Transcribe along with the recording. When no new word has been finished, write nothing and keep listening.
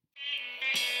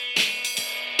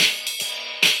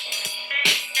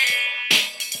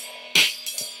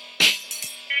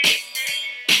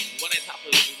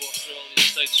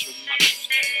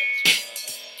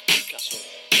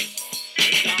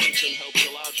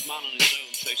man on his own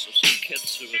chased off some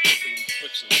kids who were dropping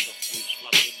bricks and stuff through his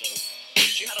flat window.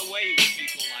 She had a way with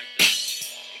people like that.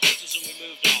 He kissed us and we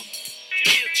moved on.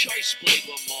 Jimmy a Choice played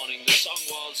one morning. The song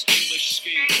was English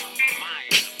Ski.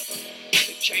 Mine.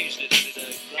 They changed it and did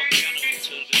a grand piano and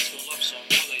turned it into a love song.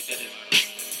 How they did it.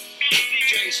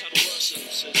 DJs had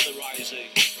worsened since the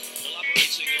rising,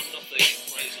 elaborating on nothing in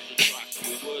praise of the track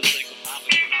with words they could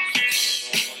hardly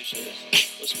pronounce in their voices.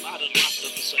 Was mad and laughed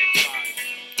at the same time.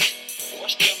 The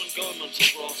West German government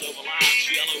had brought over large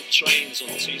yellow trains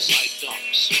on seaside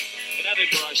docks. In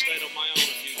Edinburgh, I stayed on my own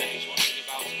a few days watching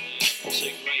about in the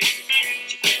pulsing rain before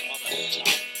to be a mother in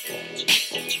town.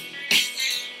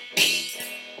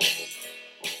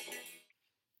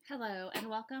 Hello, and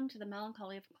welcome to the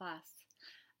Melancholia of Class,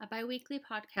 a bi-weekly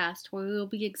podcast where we will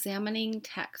be examining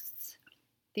texts,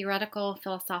 theoretical,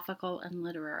 philosophical, and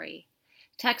literary,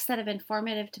 texts that have been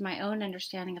formative to my own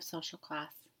understanding of social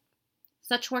class.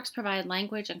 Such works provide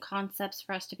language and concepts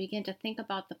for us to begin to think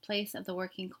about the place of the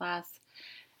working class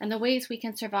and the ways we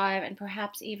can survive and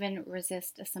perhaps even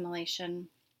resist assimilation.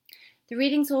 The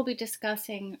readings we'll be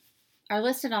discussing are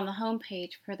listed on the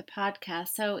homepage for the podcast,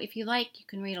 so if you like, you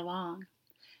can read along.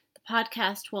 The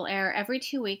podcast will air every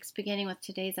 2 weeks, beginning with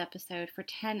today's episode, for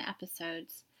 10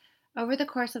 episodes. Over the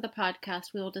course of the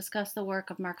podcast, we will discuss the work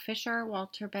of Mark Fisher,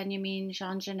 Walter Benjamin,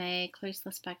 Jean Genet, Cruz,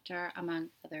 among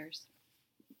others.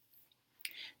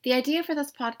 The idea for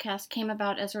this podcast came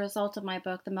about as a result of my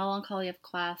book, The Melancholia of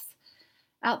Class,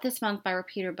 out this month by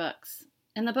Repeater Books.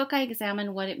 In the book, I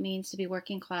examine what it means to be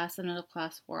working class in a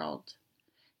middle-class world.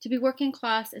 To be working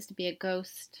class is to be a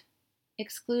ghost,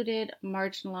 excluded,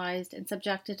 marginalized, and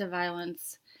subjected to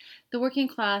violence. The working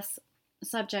class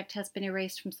subject has been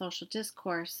erased from social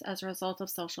discourse as a result of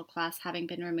social class having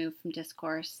been removed from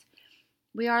discourse.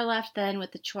 We are left then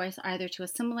with the choice either to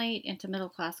assimilate into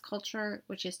middle-class culture,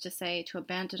 which is to say to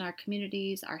abandon our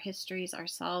communities, our histories,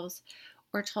 ourselves,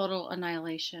 or total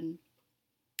annihilation.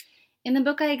 In the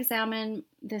book, I examine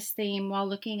this theme while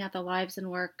looking at the lives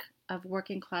and work of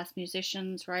working-class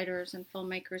musicians, writers, and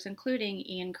filmmakers, including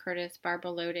Ian Curtis,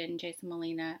 Barbara Loden, Jason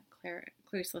Molina,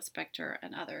 Cruz,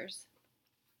 and others.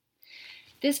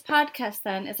 This podcast,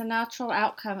 then, is a natural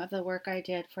outcome of the work I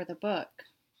did for the book.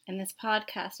 In this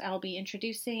podcast, I will be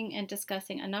introducing and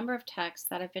discussing a number of texts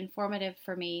that have been formative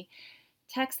for me,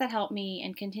 texts that help me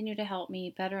and continue to help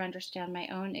me better understand my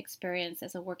own experience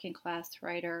as a working-class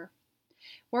writer.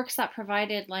 Works that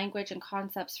provided language and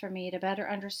concepts for me to better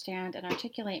understand and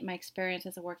articulate my experience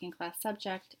as a working-class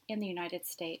subject in the United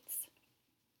States.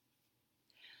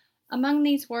 Among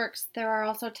these works, there are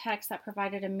also texts that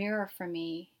provided a mirror for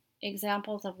me,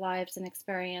 examples of lives and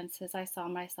experiences I saw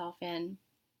myself in.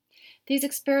 These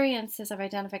experiences of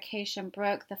identification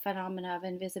broke the phenomena of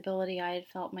invisibility I had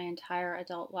felt my entire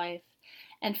adult life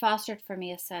and fostered for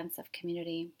me a sense of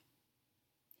community.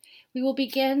 We will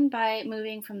begin by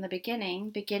moving from the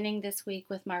beginning this week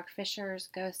with Mark Fisher's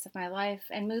Ghosts of My Life,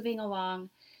 and moving along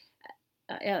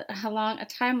a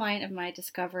timeline of my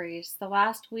discoveries. The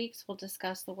last weeks will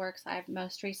discuss the works I've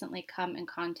most recently come in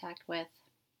contact with.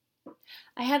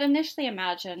 I had initially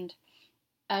imagined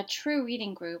a true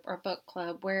reading group or book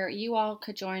club where you all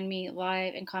could join me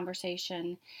live in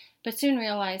conversation, but soon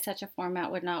realized such a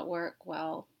format would not work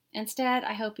well. Instead,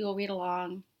 I hope you will read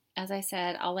along. As I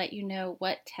said, I'll let you know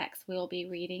what texts we will be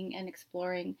reading and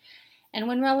exploring, and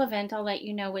when relevant, I'll let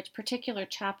you know which particular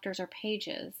chapters or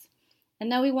pages.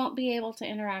 And though we won't be able to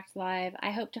interact live,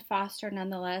 I hope to foster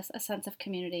nonetheless a sense of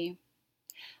community.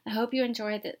 I hope you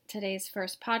enjoyed today's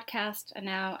first podcast, and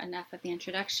now enough of the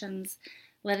introductions.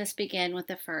 Let us begin with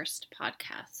the first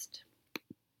podcast.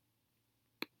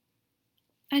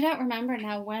 I don't remember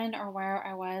now when or where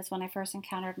I was when I first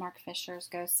encountered Mark Fisher's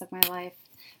Ghosts of My Life,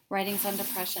 Writings on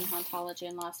Depression, Hauntology,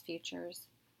 and Lost Futures.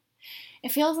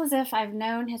 It feels as if I've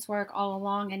known his work all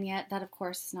along, and yet that, of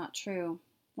course, is not true.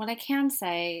 What I can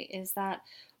say is that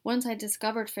once I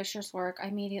discovered Fisher's work, I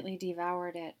immediately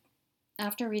devoured it.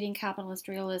 After reading Capitalist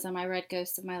Realism, I read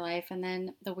Ghosts of My Life, and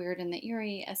then The Weird and the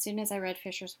Eerie. As soon as I read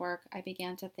Fisher's work, I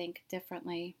began to think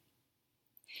differently.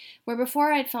 Where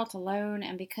before I'd felt alone,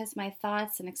 and because my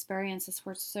thoughts and experiences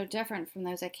were so different from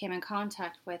those I came in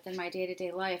contact with in my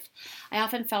day-to-day life, I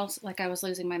often felt like I was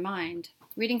losing my mind.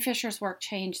 Reading Fisher's work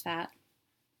changed that.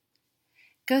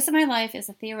 Ghosts of My Life is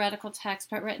a theoretical text,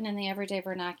 but written in the everyday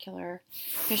vernacular.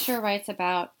 Fisher writes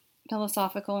about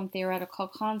philosophical and theoretical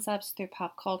concepts through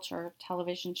pop culture,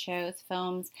 television shows,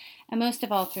 films, and most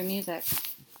of all through music.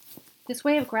 This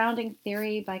way of grounding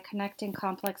theory by connecting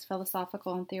complex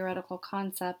philosophical and theoretical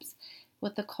concepts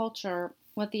with the culture,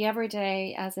 with the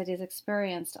everyday as it is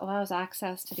experienced, allows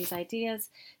access to these ideas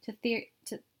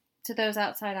to those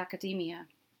outside academia.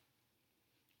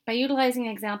 By utilizing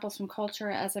examples from culture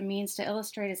as a means to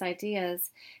illustrate his ideas,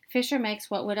 Fisher makes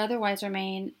what would otherwise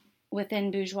remain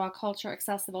within bourgeois culture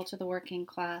accessible to the working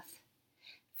class.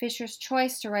 Fisher's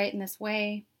choice to write in this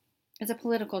way is a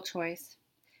political choice,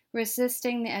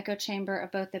 resisting the echo chamber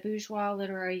of both the bourgeois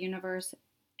literary universe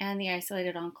and the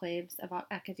isolated enclaves of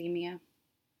academia.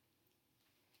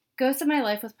 Ghosts of My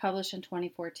Life was published in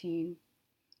 2014.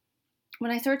 When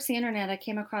I searched the internet, I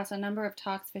came across a number of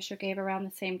talks Fisher gave around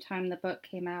the same time the book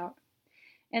came out.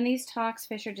 In these talks,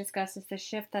 Fisher discusses the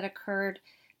shift that occurred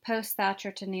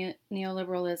post-Thatcher to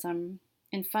neoliberalism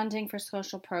in funding for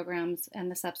social programs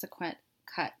and the subsequent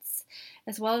cuts,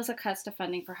 as well as the cuts to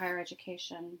funding for higher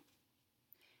education.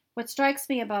 What strikes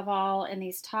me above all in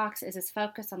these talks is his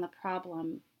focus on the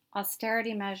problem,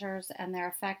 austerity measures and their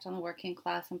effect on the working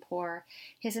class and poor,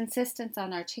 his insistence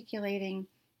on articulating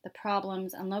the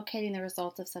problems and locating the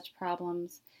results of such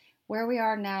problems, where we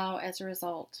are now as a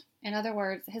result. In other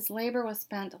words, his labor was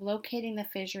spent locating the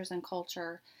fissures in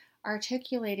culture,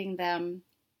 articulating them,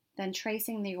 then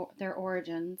tracing their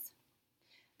origins.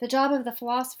 The job of the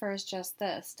philosopher is just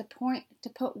this, to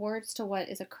put words to what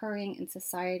is occurring in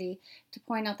society, to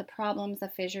point out the problems, the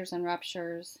fissures and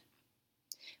ruptures.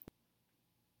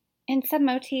 In some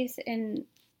motifs in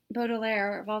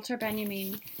Baudelaire, Walter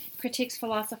Benjamin critiques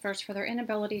philosophers for their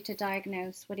inability to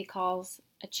diagnose what he calls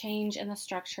a change in the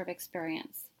structure of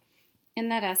experience. In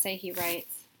that essay, he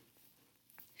writes,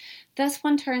 "Thus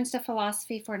one turns to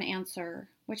philosophy for an answer,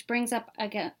 which brings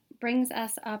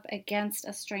us up against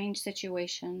a strange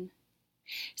situation.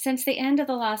 Since the end of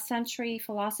the last century,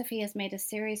 philosophy has made a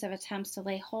series of attempts to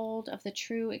lay hold of the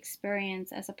true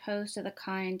experience as opposed to the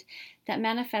kind that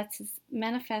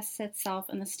manifests itself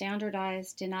in the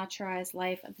standardized, denaturized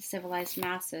life of the civilized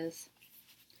masses.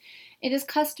 It is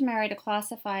customary to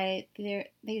classify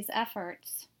these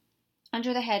efforts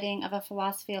under the heading of a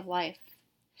philosophy of life.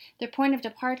 Their point of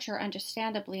departure,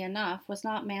 understandably enough, was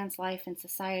not man's life in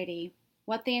society.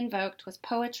 What they invoked was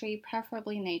poetry,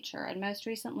 preferably nature, and most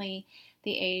recently,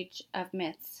 the age of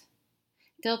myths.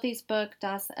 Dilthey's book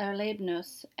Das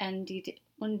Erlebnis und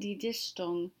die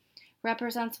Dichtung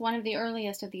represents one of the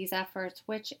earliest of these efforts,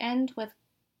 which end with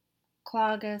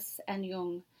Klages and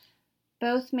Jung.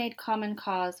 Both made common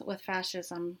cause with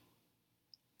fascism.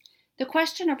 The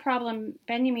question or problem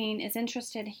Benjamin is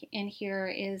interested in here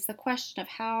is the question of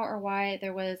how or why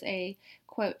there was a,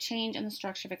 quote, change in the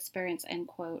structure of experience, end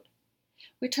quote.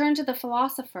 Return to the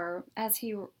philosopher,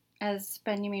 as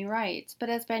Benjamin writes, but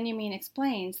as Benjamin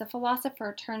explains, the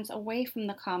philosopher turns away from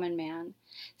the common man,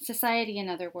 society in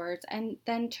other words, and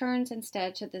then turns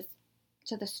instead to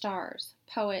the stars,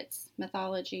 poets,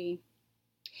 mythology.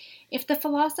 If the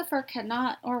philosopher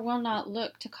cannot or will not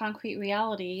look to concrete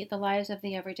reality, the lives of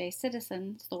the everyday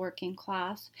citizens, the working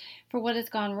class, for what has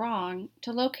gone wrong,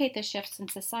 to locate the shifts in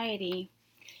society,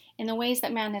 in the ways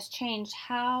that man has changed,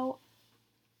 how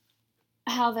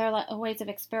their ways of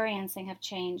experiencing have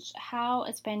changed, how,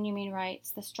 as Benjamin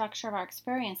writes, the structure of our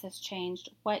experience has changed,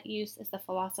 what use is the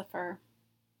philosopher?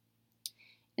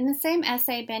 In the same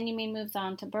essay, Benjamin moves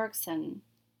on to Bergson,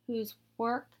 whose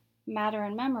work, Matter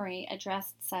and Memory,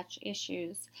 addressed such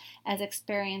issues as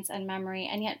experience and memory,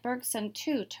 and yet Bergson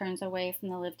too turns away from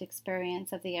the lived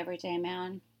experience of the everyday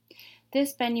man.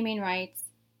 This, Benjamin writes,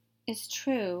 is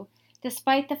true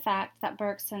despite the fact that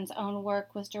Bergson's own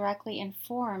work was directly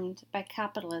informed by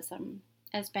capitalism,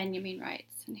 as Benjamin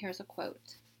writes, and here's a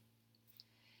quote.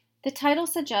 The title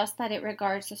suggests that it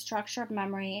regards the structure of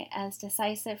memory as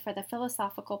decisive for the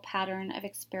philosophical pattern of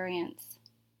experience.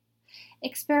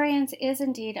 Experience is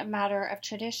indeed a matter of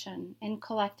tradition in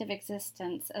collective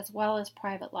existence as well as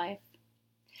private life.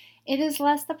 It is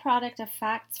less the product of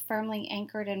facts firmly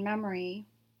anchored in memory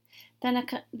than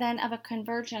of a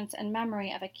convergence and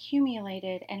memory of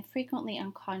accumulated and frequently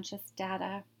unconscious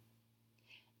data.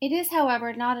 It is,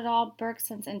 however, not at all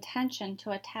Bergson's intention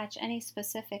to attach any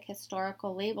specific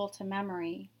historical label to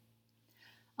memory.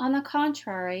 On the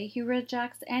contrary, he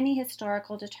rejects any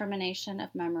historical determination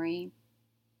of memory.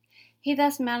 He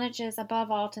thus manages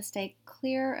above all to stay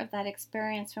clear of that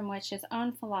experience from which his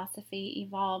own philosophy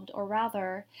evolved, or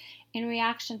rather, in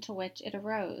reaction to which it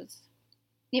arose.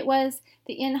 It was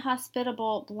the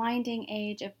inhospitable, blinding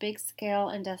age of big-scale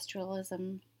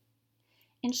industrialism.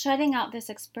 In shutting out this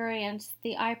experience,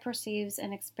 the eye perceives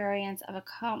an experience of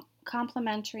a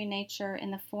complementary nature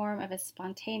in the form of a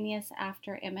spontaneous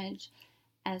after-image,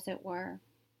 as it were.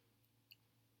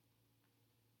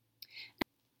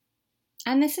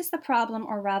 And this is the problem,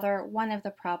 or rather, one of the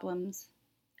problems.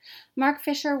 Mark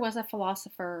Fisher was a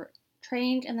philosopher,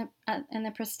 Trained in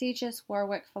the prestigious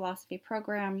Warwick Philosophy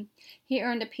program, he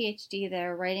earned a PhD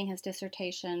there, writing his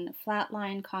dissertation,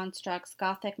 Flatline Constructs,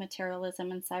 Gothic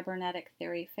Materialism and Cybernetic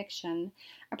Theory Fiction,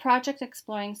 a project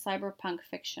exploring cyberpunk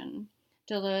fiction,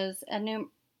 Deleuze.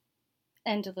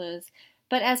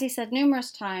 But as he said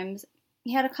numerous times,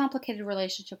 he had a complicated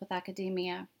relationship with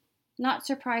academia. Not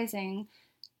surprising,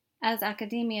 as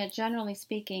academia, generally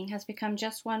speaking, has become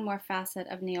just one more facet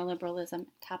of neoliberalism and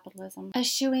capitalism,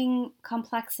 eschewing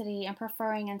complexity and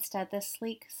preferring instead the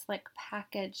sleek, slick,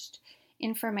 packaged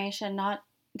information not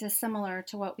dissimilar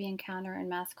to what we encounter in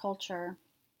mass culture.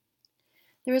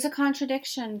 There is a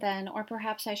contradiction then, or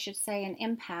perhaps I should say an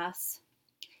impasse.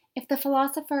 If the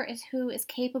philosopher is who is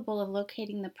capable of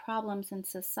locating the problems in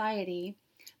society,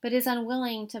 but is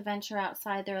unwilling to venture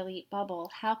outside their elite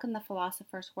bubble, how can the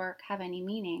philosopher's work have any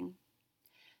meaning?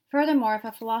 Furthermore, if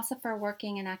a philosopher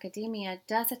working in academia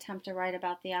does attempt to write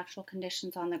about the actual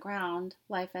conditions on the ground,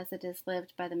 life as it is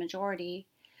lived by the majority,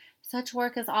 such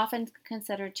work is often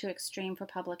considered too extreme for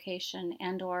publication,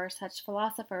 and/or such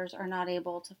philosophers are not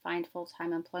able to find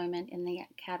full-time employment in the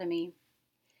academy.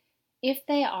 If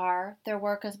they are, their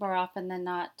work is more often than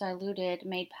not diluted,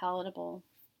 made palatable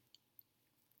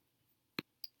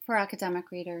for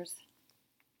academic readers.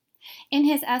 In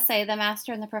his essay, The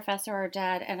Master and the Professor Are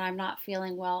Dead and I'm Not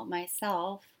Feeling Well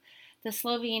Myself, the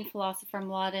Slovene philosopher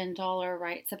Mladen Dolar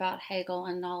writes about Hegel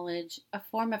and knowledge, a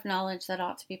form of knowledge that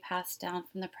ought to be passed down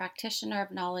from the practitioner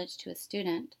of knowledge to a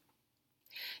student.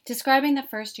 Describing the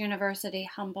first university,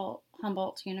 Humboldt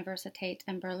Universität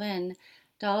in Berlin,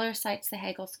 Dolar cites the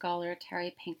Hegel scholar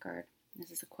Terry Pinkard.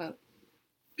 This is a quote.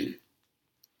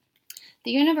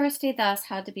 The university thus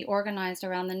had to be organized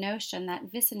around the notion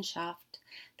that Wissenschaft,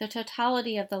 the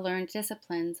totality of the learned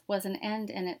disciplines, was an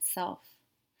end in itself.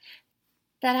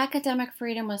 That academic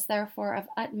freedom was therefore of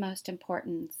utmost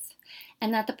importance,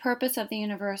 and that the purpose of the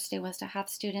university was to have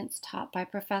students taught by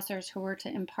professors who were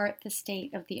to impart the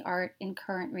state of the art in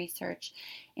current research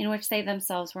in which they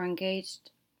themselves were engaged.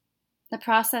 The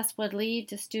process would lead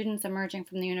to students emerging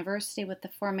from the university with the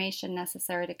formation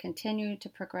necessary to continue to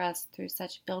progress through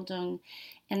such Bildung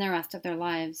in the rest of their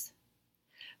lives.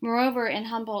 Moreover, in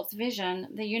Humboldt's vision,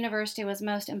 the university was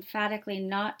most emphatically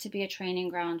not to be a training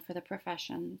ground for the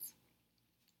professions.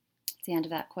 It's the end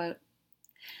of that quote.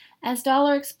 As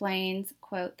Dolar explains,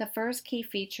 quote, the first key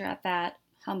feature at that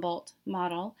Humboldt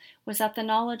model was that the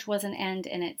knowledge was an end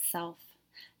in itself.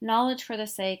 Knowledge for the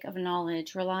sake of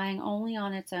knowledge, relying only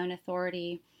on its own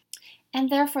authority, and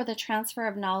therefore the transfer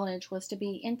of knowledge was to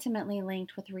be intimately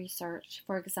linked with research.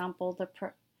 For example, the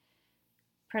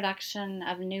production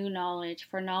of new knowledge,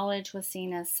 for knowledge was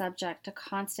seen as subject to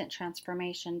constant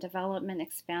transformation, development,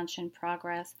 expansion,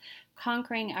 progress,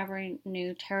 conquering ever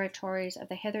new territories of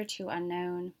the hitherto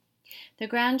unknown. The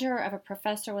grandeur of a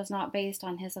professor was not based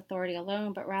on his authority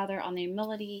alone, but rather on the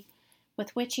humility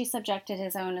with which he subjected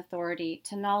his own authority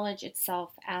to knowledge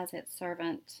itself as its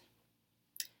servant.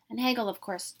 And Hegel, of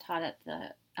course, taught at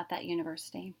that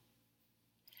university.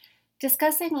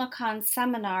 Discussing Lacan's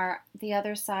seminar, The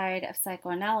Other Side of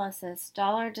Psychoanalysis,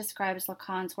 Dolar describes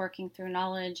Lacan's working through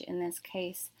knowledge, in this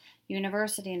case,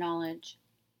 university knowledge.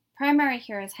 Primary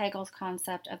here is Hegel's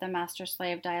concept of the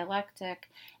master-slave dialectic,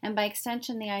 and by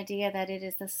extension the idea that it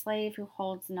is the slave who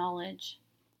holds knowledge.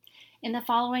 In the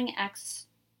following excerpt,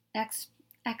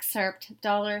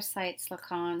 Dolar cites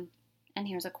Lacan, and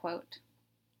here's a quote.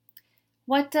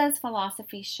 What does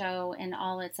philosophy show in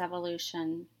all its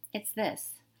evolution? It's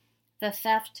this: the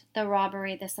theft, the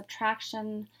robbery, the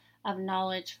subtraction of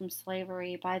knowledge from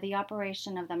slavery by the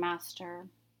operation of the master.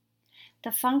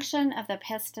 The function of the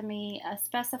episteme,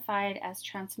 specified as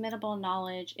transmittable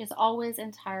knowledge, is always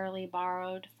entirely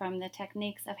borrowed from the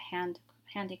techniques of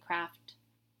handicraft.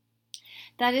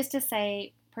 That is to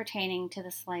say, pertaining to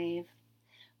the slave.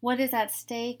 What is at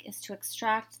stake is to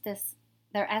extract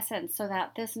their essence so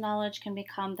that this knowledge can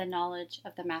become the knowledge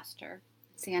of the master.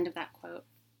 It's the end of that quote.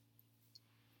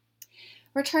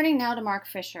 Returning now to Mark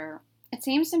Fisher, it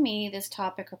seems to me this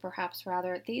topic, or perhaps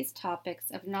rather these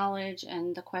topics of knowledge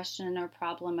and the question or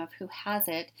problem of who has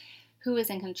it, who is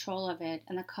in control of it,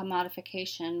 and the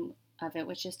commodification of it,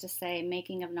 which is to say,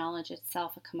 making of knowledge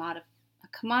itself a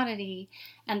commodity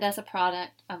and thus a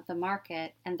product of the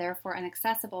market, and therefore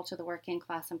inaccessible to the working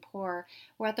class and poor,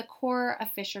 were at the core of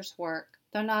Fisher's work,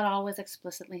 though not always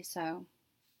explicitly so.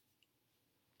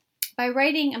 By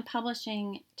writing and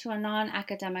publishing to a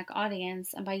non-academic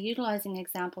audience, and by utilizing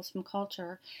examples from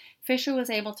culture, Fisher was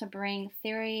able to bring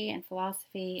theory and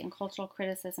philosophy and cultural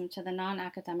criticism to the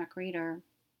non-academic reader.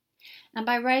 And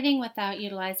by writing without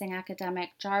utilizing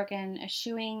academic jargon,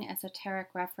 eschewing esoteric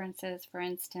references, for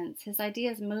instance, his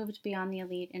ideas moved beyond the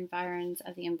elite environs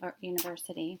of the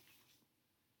university.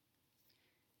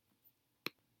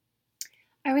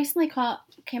 I recently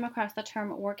came across the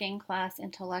term working class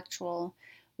intellectual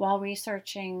while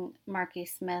researching Marky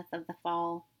Smith of the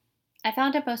Fall. I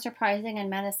found it both surprising and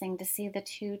menacing to see the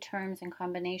two terms in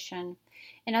combination.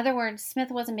 In other words, Smith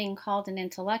wasn't being called an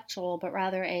intellectual, but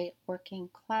rather a working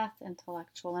class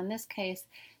intellectual. In this case,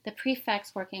 the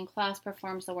prefix working class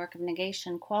performs the work of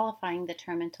negation, qualifying the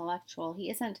term intellectual. He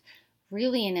isn't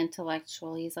really an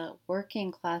intellectual, he's a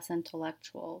working class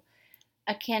intellectual,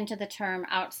 akin to the term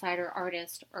outsider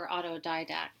artist or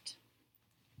autodidact.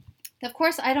 Of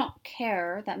course, I don't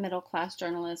care that middle-class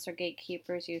journalists or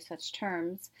gatekeepers use such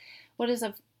terms. What is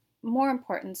of more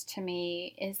importance to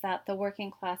me is that the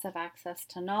working class have access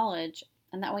to knowledge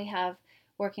and that we have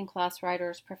working class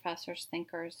writers, professors,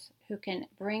 thinkers who can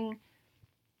bring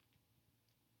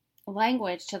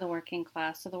language to the working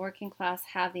class so the working class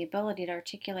have the ability to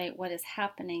articulate what is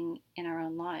happening in our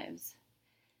own lives.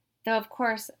 Though, of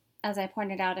course, as I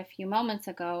pointed out a few moments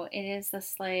ago, it is the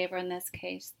slave, or in this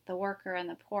case, the worker and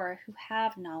the poor, who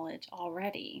have knowledge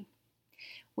already.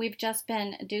 We've just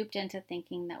been duped into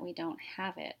thinking that we don't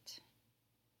have it.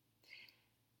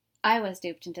 I was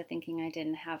duped into thinking I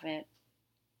didn't have it.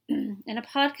 In a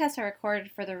podcast I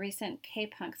recorded for the recent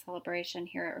K-Punk celebration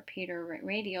here at Repeater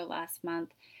Radio last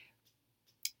month,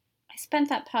 I spent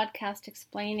that podcast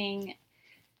explaining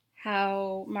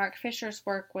how Mark Fisher's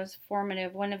work was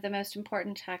formative, one of the most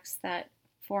important texts that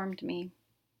formed me.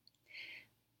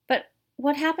 But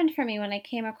what happened for me when I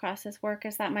came across his work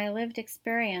is that my lived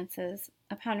experiences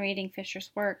upon reading Fisher's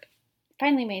work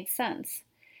finally made sense.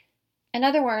 In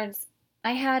other words,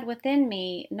 I had within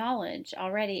me knowledge,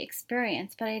 already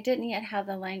experience, but I didn't yet have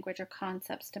the language or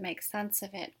concepts to make sense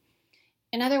of it.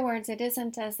 In other words, it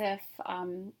isn't as if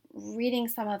reading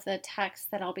some of the texts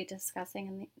that I'll be discussing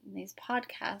in these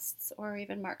podcasts, or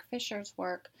even Mark Fisher's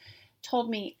work, told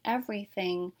me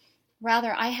everything.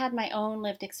 Rather, I had my own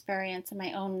lived experience and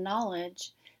my own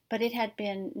knowledge, but it had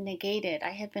been negated. I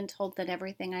had been told that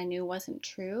everything I knew wasn't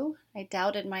true. I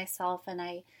doubted myself, and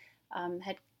I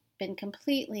had been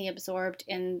completely absorbed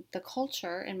in the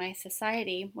culture in my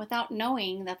society without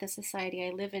knowing that the society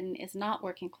I live in is not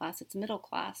working class, it's middle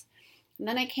class. And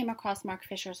then I came across Mark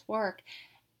Fisher's work,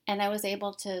 and I was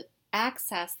able to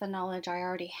access the knowledge I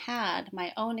already had,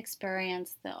 my own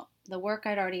experience, the work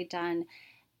I'd already done,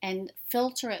 and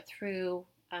filter it through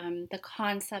the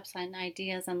concepts and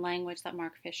ideas and language that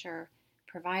Mark Fisher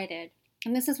provided.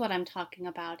 And this is what I'm talking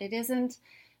about.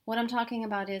 What I'm talking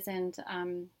about isn't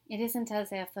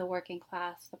as if the working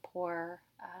class, the poor,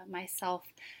 myself,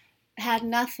 had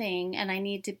nothing and I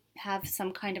need to have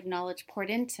some kind of knowledge poured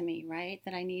into me, right?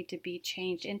 That I need to be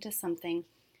changed into something.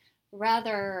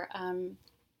 Rather, I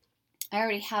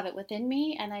already have it within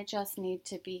me and I just need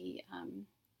to be,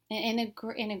 in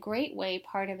a great way,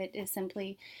 part of it is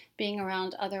simply being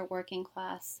around other working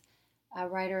class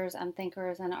writers and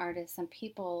thinkers and artists and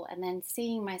people, and then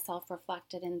seeing myself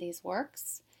reflected in these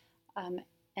works.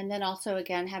 And then also,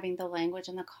 again, having the language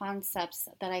and the concepts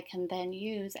that I can then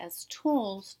use as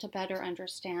tools to better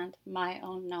understand my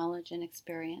own knowledge and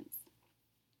experience.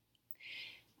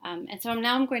 And so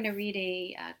I'm going to read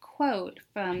a quote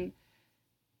from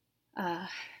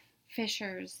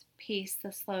Fisher's piece,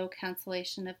 The Slow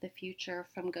Cancellation of the Future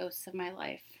from Ghosts of My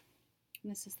Life.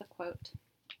 And this is the quote.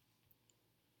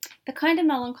 The kind of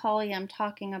melancholy I'm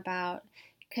talking about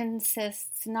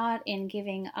consists not in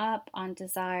giving up on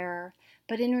desire,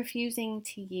 but in refusing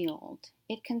to yield.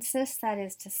 It consists, that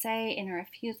is to say, in a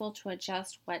refusal to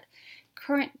adjust what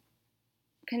current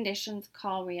conditions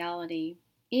call reality,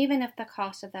 even if the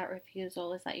cost of that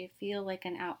refusal is that you feel like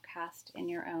an outcast in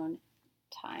your own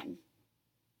time.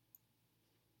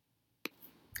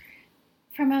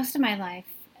 For most of my life,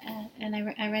 and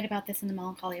I read about this in the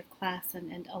Melancholia of Class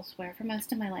and elsewhere, for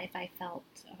most of my life I felt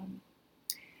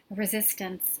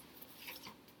resistance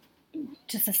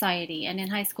to society. And in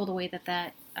high school, the way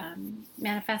that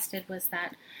manifested was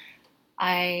that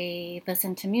I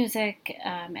listened to music,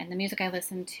 and the music I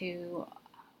listened to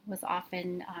was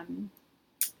often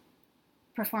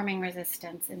performing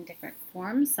resistance in different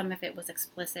forms. Some of it was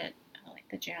explicit, like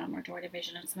the Jam or Joy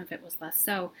Division, and some of it was less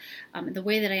so. The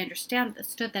way that I understood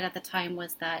that at the time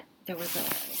was that there was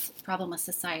a problem with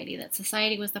society, that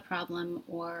society was the problem,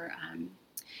 or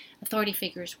authority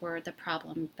figures were the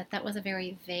problem, but that was a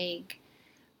very vague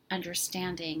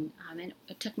understanding, and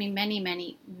it took me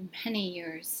many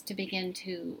years to begin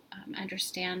to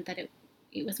understand that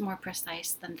it was more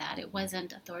precise than that. It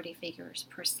wasn't authority figures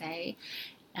per se.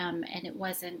 and it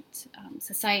wasn't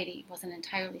society, wasn't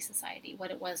entirely society.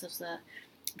 What it was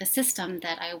the system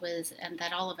that I was and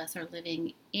that all of us are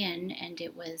living in, and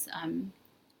it was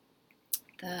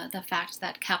the fact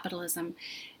that capitalism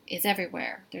is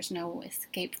everywhere. There's no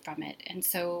escape from it, and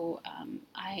so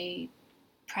I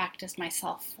practiced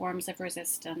myself forms of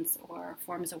resistance or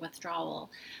forms of withdrawal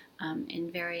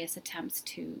in various attempts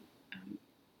to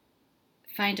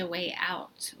find a way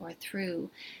out or through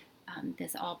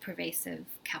this all-pervasive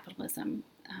capitalism.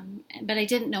 But I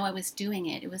didn't know I was doing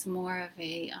it. It was more of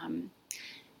an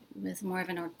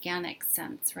organic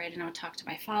sense, right? And I would talk to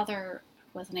my father,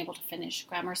 who wasn't able to finish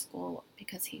grammar school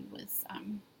because he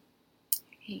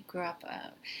grew up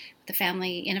with a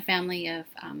family of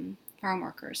farm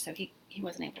workers, so he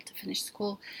wasn't able to finish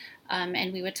school.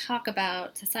 And we would talk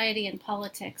about society and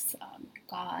politics,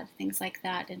 God, things like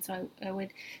that. And so I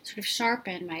would sort of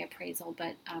sharpen my appraisal,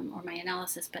 or my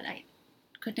analysis, but I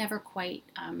could never quite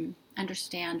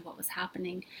understand what was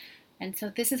happening. And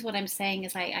so this is what I'm saying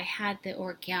is I had the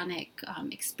organic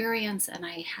experience, and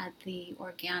I had the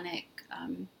organic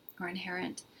or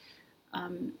inherent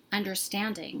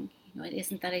understanding. It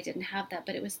isn't that I didn't have that,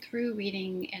 but it was through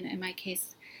reading, and in my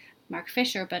case, Mark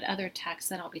Fisher, but other texts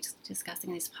that I'll be discussing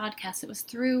in these podcasts. It was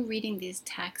through reading these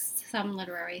texts, some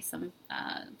literary, some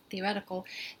theoretical,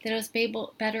 that I was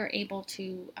better able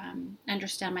to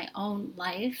understand my own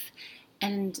life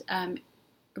and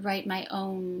write my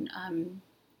own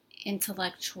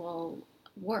intellectual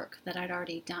work that I'd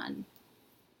already done.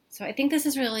 So I think this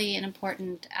is really an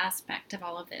important aspect of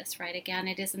all of this, right? Again,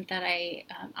 it isn't that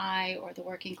I or the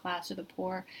working class or the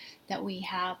poor, that we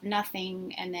have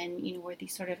nothing and then, we're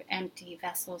these sort of empty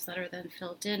vessels that are then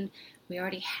filled in. We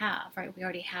already have, right? We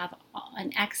already have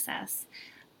an excess.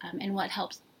 And what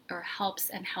helps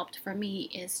and helped for me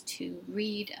is to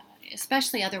read,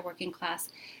 especially other working class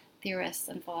theorists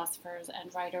and philosophers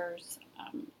and writers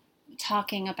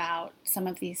talking about some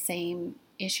of these same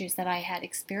issues that I had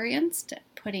experienced,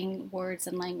 putting words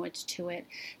and language to it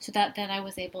so that I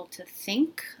was able to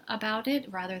think about it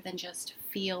rather than just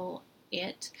feel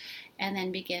it and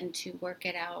then begin to work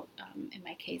it out, in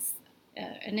my case,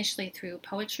 initially through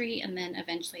poetry and then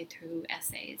eventually through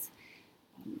essays.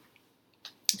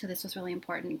 So this was really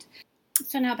important.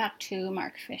 So now back to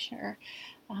Mark Fisher.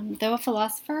 Though a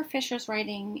philosopher, Fisher's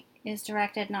writing is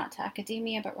directed not to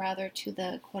academia, but rather to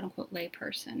the quote-unquote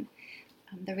layperson,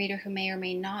 the reader who may or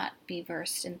may not be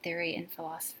versed in theory and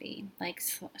philosophy. Like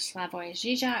Slavoj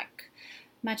Žižek,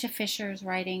 much of Fisher's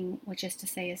writing, which is to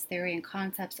say his theory and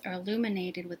concepts, are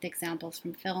illuminated with examples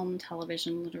from film,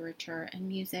 television, literature, and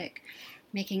music,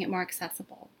 making it more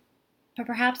accessible. But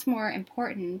perhaps more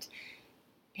important,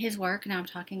 his work, now I'm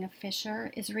talking of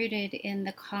Fisher, is rooted in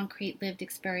the concrete lived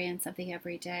experience of the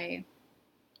everyday.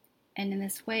 And in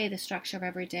this way, the structure of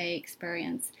everyday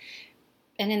experience,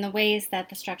 and in the ways that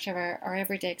the structure of our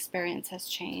everyday experience has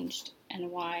changed, and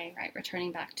why, right,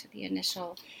 returning back to the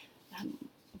initial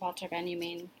Walter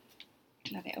Benjamin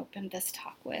that I opened this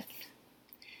talk with.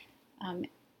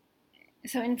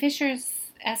 So in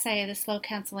Fisher's essay, The Slow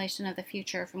Cancellation of the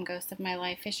Future from Ghosts of My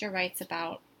Life, Fisher writes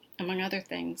about, among other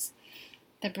things,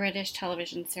 the British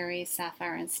television series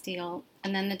Sapphire and Steel,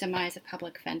 and then the demise of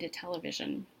public-funded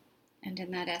television. And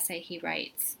in that essay he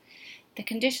writes, "The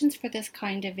conditions for this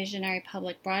kind of visionary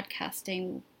public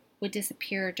broadcasting would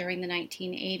disappear during the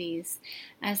 1980s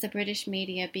as the British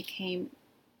media became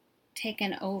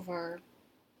taken over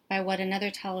by what another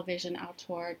television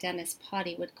auteur, Dennis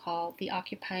Potty, would call the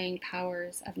occupying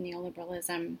powers of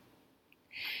neoliberalism.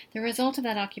 The result of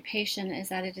that occupation is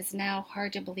that it is now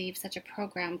hard to believe such a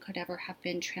program could ever have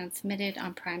been transmitted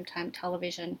on primetime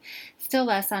television, still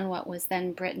less on what was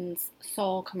then Britain's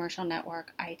sole commercial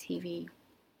network, ITV."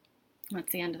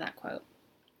 That's the end of that quote.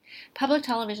 Public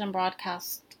television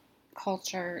broadcasted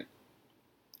culture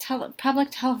to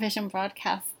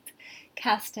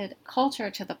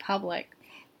the public.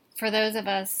 For those of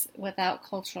us without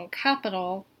cultural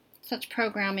capital, such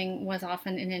programming was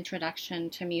often an introduction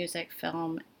to music,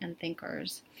 film, and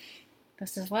thinkers.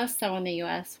 This is less so in the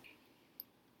U.S.,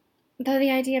 though the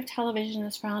idea of television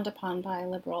is frowned upon by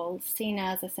liberals, seen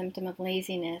as a symptom of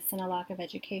laziness and a lack of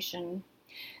education,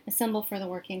 a symbol for the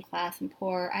working class and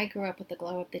poor. I grew up with the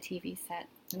glow of the TV set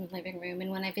in the living room,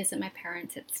 and when I visit my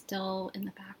parents, it's still in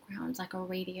the background like a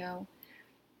radio,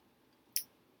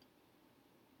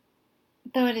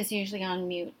 though it is usually on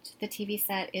mute. The TV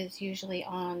set is usually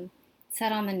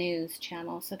set on the news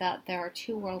channel so that there are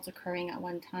two worlds occurring at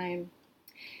one time.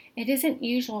 It isn't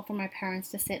usual for my parents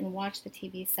to sit and watch the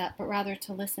TV set, but rather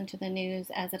to listen to the news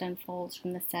as it unfolds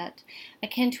from the set,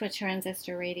 akin to a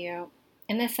transistor radio.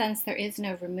 In this sense, there is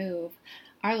no remove.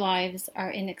 Our lives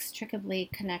are inextricably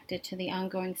connected to the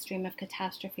ongoing stream of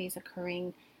catastrophes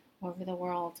occurring over the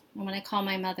world. And when I call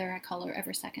my mother, I call her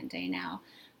every second day now.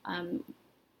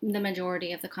 The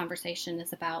majority of the conversation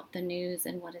is about the news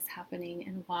and what is happening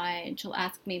and why. And she'll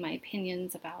ask me my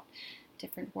opinions about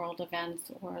different world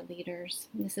events or leaders.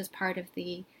 And this is part of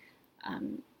the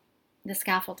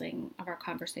scaffolding of our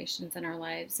conversations in our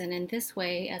lives. And in this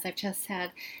way, as I've just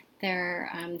said, there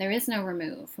is no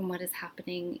remove from what is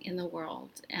happening in the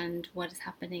world and what is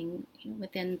happening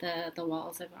within the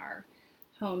walls of our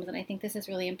homes. And I think this is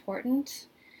really important,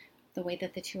 the way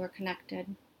that the two are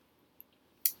connected.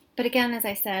 But again, as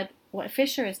I said, what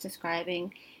Fisher is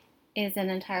describing is an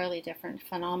entirely different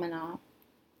phenomena.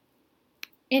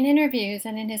 In interviews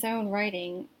and in his own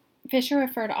writing, Fisher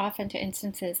referred often to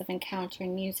instances of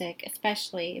encountering music,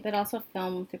 especially, but also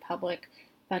film through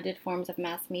public-funded forms of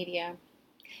mass media,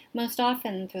 most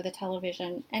often through the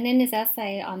television. And in his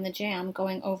essay on the jam,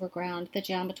 Going Overground, the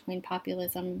jam between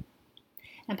populism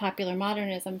and popular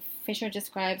modernism, Fisher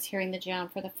describes hearing the jam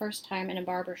for the first time in a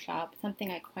barber shop, something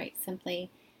I quite simply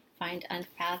find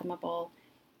unfathomable,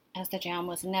 as the jam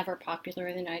was never popular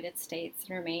in the United States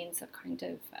and remains a kind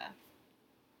of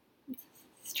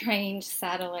strange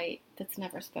satellite that's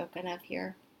never spoken of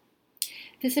here.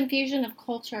 This infusion of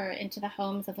culture into the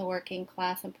homes of the working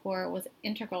class and poor was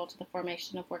integral to the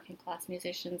formation of working class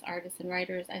musicians, artists, and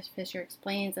writers, as Fisher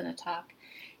explains in a talk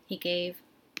he gave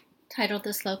titled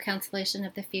The Slow Cancellation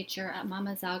of the Future at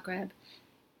Mama Zagreb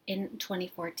in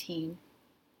 2014.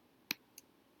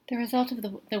 The result of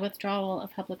the withdrawal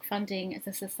of public funding is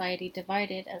a society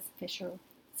divided, as Fisher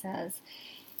says.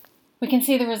 We can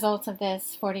see the results of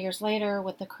this 40 years later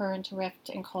with the current rift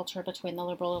in culture between the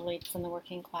liberal elites and the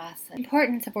working class. The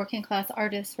importance of working class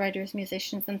artists, writers,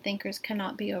 musicians, and thinkers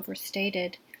cannot be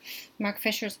overstated. Mark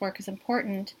Fisher's work is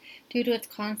important due to its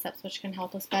concepts, which can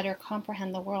help us better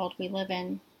comprehend the world we live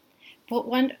in. But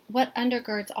what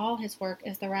undergirds all his work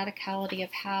is the radicality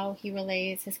of how he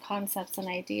relays his concepts and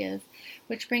ideas,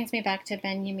 which brings me back to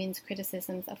Benjamin's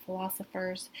criticisms of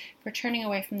philosophers for turning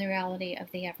away from the reality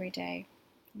of the everyday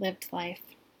lived life.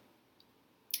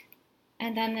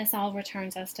 And then this all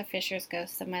returns us to Fisher's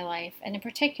Ghosts of My Life, and in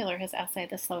particular his essay,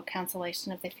 The Slow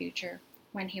Cancellation of the Future,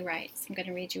 when he writes, I'm going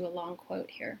to read you a long quote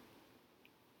here.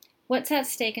 What's at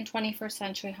stake in 21st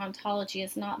century hauntology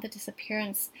is not the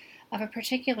disappearance of a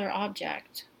particular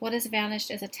object. What has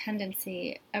vanished is a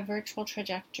tendency, a virtual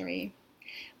trajectory.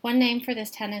 One name for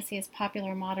this tendency is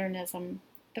popular modernism,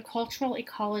 the cultural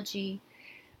ecology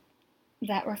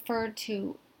that I referred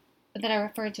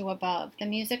to above. The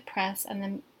music press and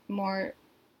the more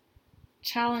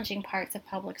challenging parts of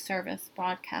public service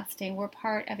broadcasting were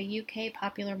part of a UK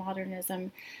popular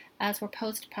modernism, as were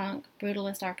post-punk,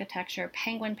 brutalist architecture,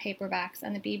 penguin paperbacks,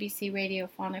 and the BBC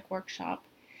radiophonic workshop.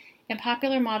 In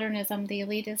popular modernism, the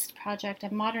elitist project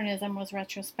of modernism was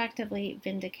retrospectively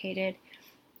vindicated.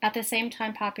 At the same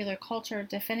time, popular culture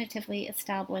definitively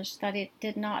established that it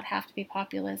did not have to be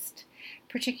populist.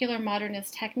 Particular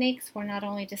modernist techniques were not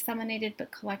only disseminated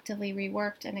but collectively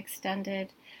reworked and extended,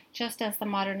 just as the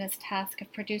modernist task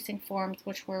of producing forms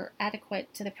which were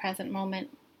adequate to the present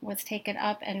moment was taken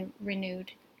up and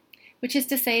renewed. Which is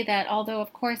to say that, although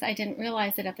of course I didn't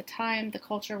realize it at the time, the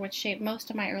culture which shaped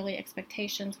most of my early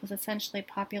expectations was essentially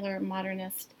popular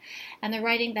modernist, and the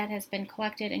writing that has been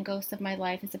collected in Ghosts of My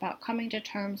Life is about coming to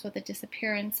terms with the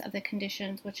disappearance of the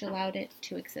conditions which allowed it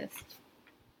to exist.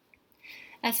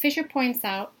 As Fisher points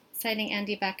out, citing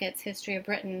Andy Beckett's History of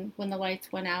Britain, When the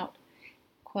Lights Went Out,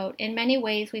 quote, in many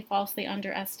ways we falsely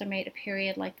underestimate a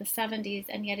period like the 70s,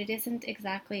 and yet it isn't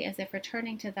exactly as if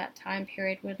returning to that time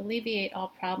period would alleviate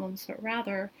all problems, but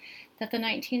rather that the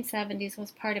 1970s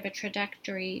was part of a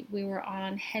trajectory we were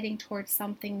on, heading towards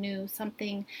something new,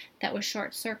 something that was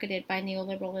short-circuited by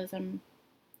neoliberalism.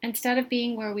 Instead of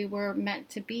being where we were meant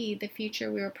to be, the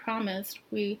future we were promised,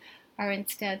 we are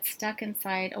instead stuck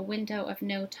inside a window of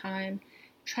no time,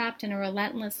 trapped in a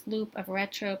relentless loop of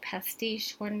retro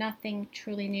pastiche where nothing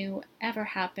truly new ever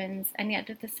happens, and yet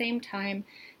at the same time,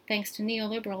 thanks to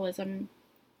neoliberalism,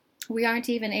 we aren't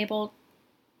even able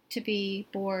to be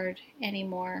bored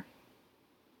anymore.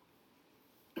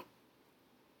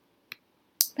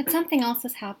 But something else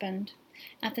has happened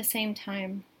at the same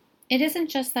time. It isn't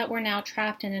just that we're now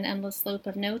trapped in an endless loop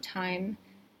of no time.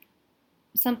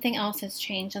 Something else has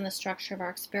changed in the structure of our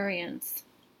experience.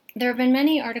 There have been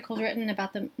many articles written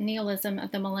about the nihilism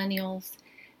of the millennials,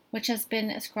 which has been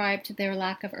ascribed to their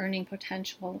lack of earning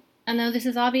potential. And though this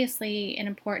is obviously an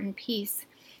important piece,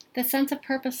 The sense of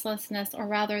purposelessness, or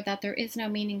rather that there is no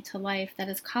meaning to life, that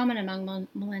is common among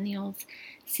millennials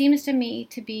seems to me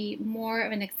to be more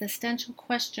of an existential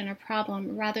question or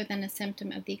problem rather than a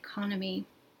symptom of the economy.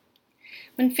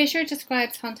 When Fisher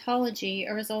describes hauntology,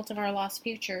 a result of our lost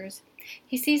futures,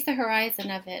 he sees the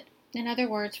horizon of it. In other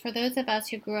words, for those of us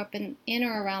who grew up in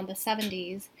or around the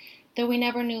 70s, though we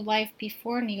never knew life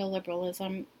before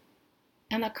neoliberalism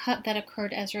and the cut that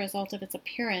occurred as a result of its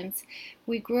appearance,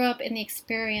 we grew up in the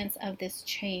experience of this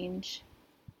change.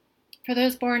 For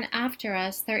those born after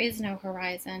us, there is no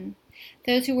horizon.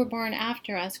 Those who were born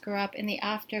after us grew up in the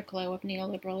afterglow of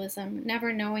neoliberalism,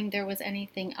 never knowing there was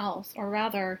anything else, or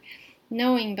rather,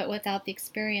 knowing but without the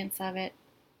experience of it.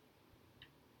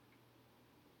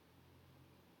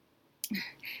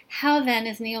 How then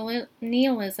is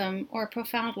nihilism, or a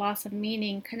profound loss of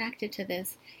meaning, connected to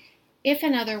this? If,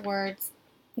 in other words,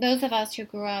 those of us who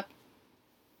grew up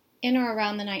in or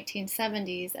around the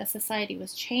 1970s as society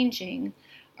was changing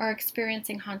are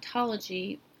experiencing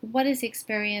hauntology, what is the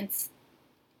experience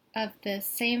of the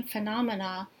same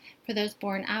phenomena for those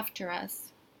born after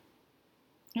us?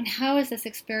 And how is this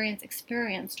experience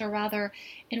experienced, or rather,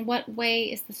 in what way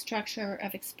is the structure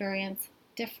of experience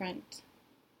different?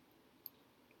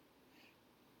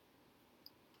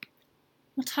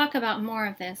 We'll talk about more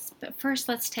of this, but first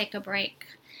let's take a break.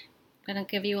 I'm going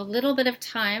to give you a little bit of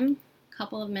time, a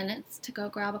couple of minutes, to go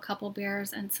grab a couple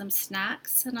beers and some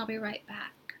snacks, and I'll be right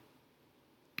back.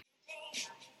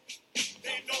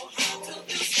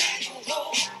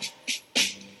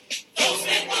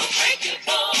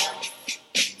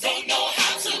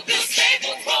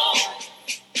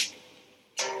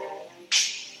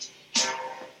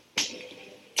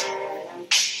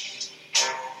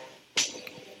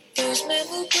 Those men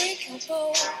will break your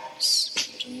bones,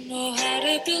 don't know how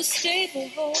to build stable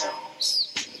homes.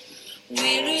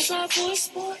 We lose our voice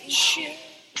more each year.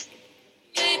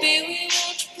 Maybe we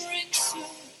won't bring soon.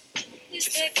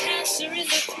 Is there cancer in the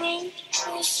throat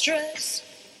or stress?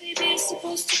 Maybe it's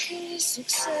supposed to kill your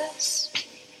success.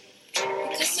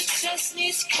 Because success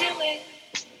needs killing.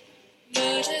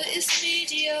 Murder is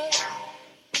media.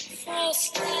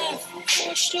 False laugh,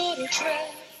 forged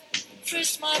autograph.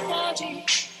 First my body,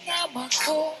 now my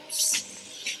corpse.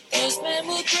 Those men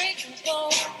will break your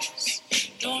bones.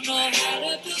 Don't know how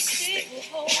to build stable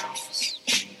homes.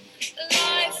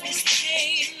 Life is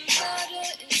pain, murder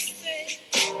is fame.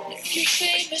 If you're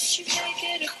famous, you may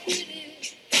get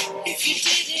acquitted. If you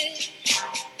did it,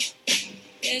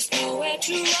 there's nowhere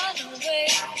to run away.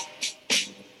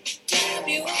 Damn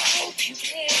you, I hope you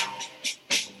pay.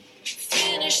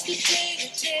 Finish the day to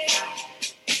day.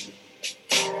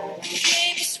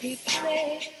 Games we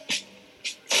play.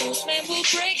 Those men will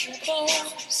break your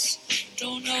bones.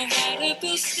 Don't know how to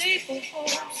build stable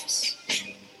homes.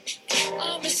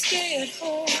 I'ma stay at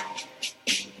home.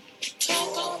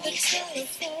 Talk on the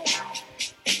telephone.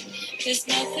 There's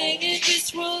nothing in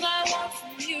this world I want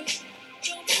from you.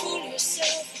 Don't fool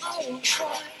yourself, I won't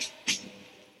cry.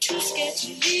 Too scared to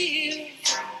leave.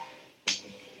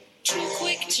 Too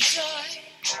quick to die.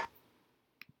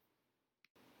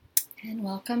 And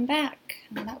welcome back.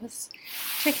 And that was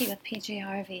Tricky with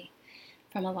PJRV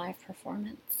from a live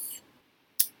performance.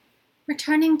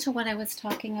 Returning to what I was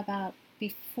talking about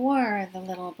before the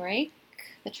little break,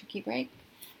 the tricky break,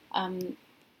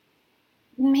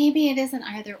 maybe it isn't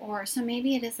either or. So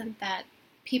maybe it isn't that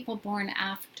people born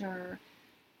after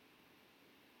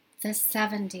the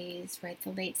 70s, right,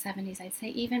 the late 70s, I'd say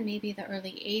even maybe the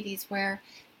early 80s, where,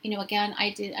 again,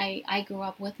 I grew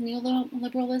up with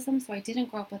neoliberalism, so I didn't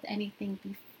grow up with anything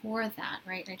before that,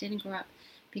 right? I didn't grow up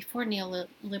before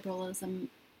neoliberalism,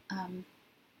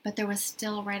 but there was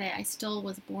still, right, I still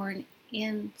was born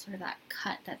in sort of that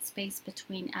cut, that space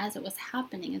between as it was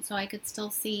happening, and so I could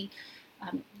still see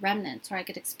remnants, or I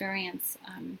could experience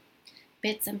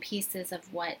bits and pieces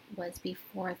of what was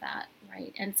before that,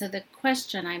 right? And so the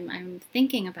question I'm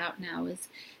thinking about now is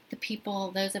the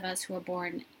people, those of us who were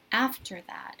born after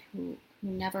that, who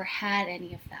never had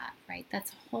any of that, right?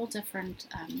 That's a whole different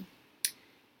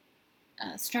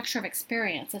structure of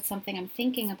experience. It's something I'm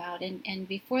thinking about. And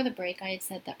before the break, I had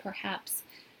said that perhaps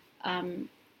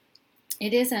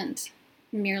it isn't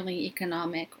merely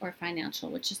economic or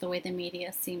financial, which is the way the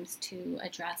media seems to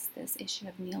address this issue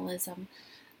of nihilism.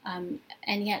 And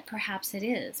yet perhaps it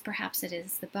is. Perhaps it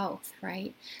is the both,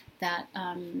 right? That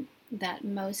that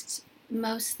most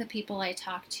of the people I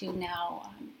talk to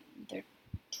now, their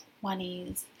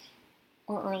 20s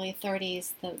or early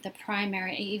 30s, the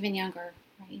primary, even younger,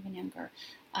 right? Even younger,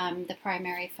 the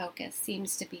primary focus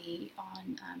seems to be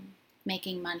on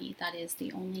making money. That is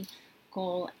the only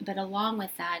goal. But along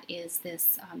with that is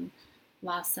this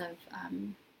loss of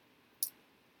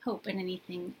hope in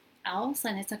anything else,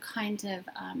 and it's a kind of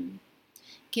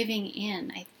giving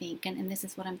in, I think, and this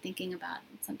is what I'm thinking about,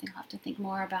 something I'll have to think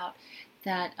more about,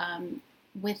 that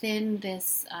within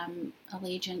this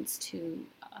allegiance to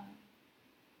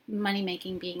money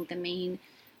making being the main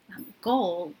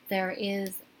goal, there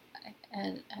is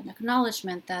an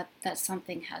acknowledgement that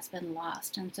something has been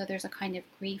lost, and so there's a kind of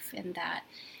grief in that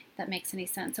makes any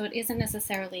sense. So it isn't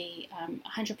necessarily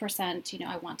 100%,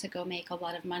 I want to go make a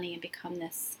lot of money and become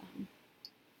this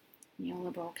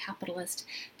neoliberal capitalist,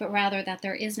 but rather that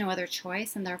there is no other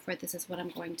choice, and therefore this is what I'm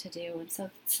going to do. And so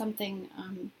it's something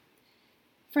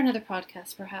for another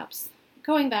podcast, perhaps.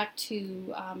 Going back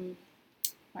to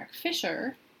Mark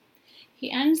Fisher, he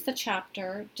ends the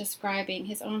chapter describing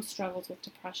his own struggles with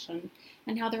depression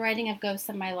and how the writing of Ghosts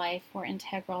of My Life were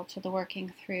integral to the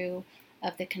working through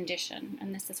of the condition.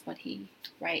 And this is what he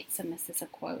writes, and this is a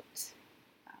quote.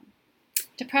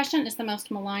 Depression is the most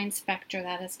malign specter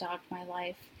that has dogged my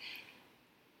life.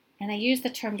 And I use the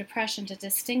term depression to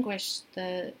distinguish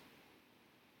the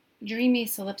dreamy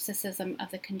solipsism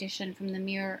of the condition from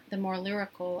the more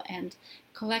lyrical and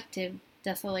collective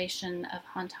desolation of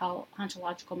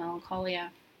hauntological melancholia.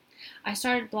 I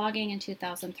started blogging in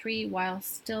 2003 while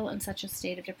still in such a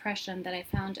state of depression that I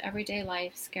found everyday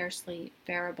life scarcely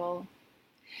bearable.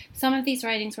 Some of these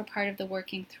writings were part of the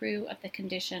working through of the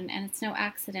condition, and it's no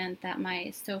accident that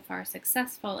my so far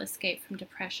successful escape from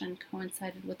depression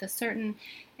coincided with a certain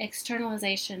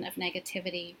externalization of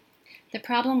negativity. The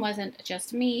problem wasn't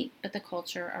just me, but the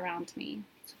culture around me.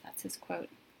 So that's his quote.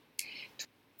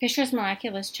 Fisher's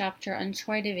miraculous chapter on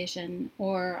Joy Division,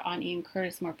 or on Ian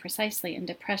Curtis more precisely, in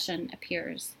depression,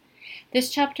 appears. This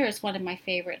chapter is one of my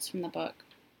favorites from the book.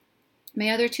 My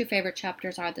other two favorite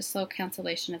chapters are The Slow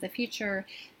Cancellation of the Future,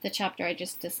 the chapter I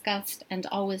just discussed, and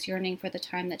Always Yearning for the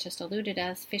Time That Just Eluded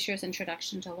Us, Fisher's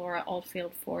introduction to Laura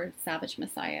Oldfield Ford's Savage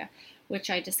Messiah, which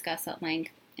I discuss at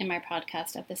length in my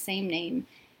podcast of the same name,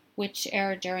 which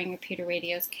aired during Repeater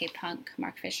Radio's K-Punk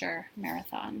Mark Fisher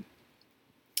Marathon.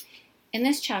 In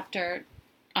this chapter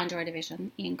on Joy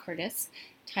Division, Ian Curtis,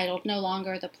 titled No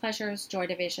Longer the Pleasures, Joy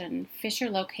Division, Fisher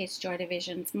locates Joy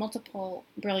Division's multiple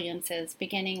brilliances,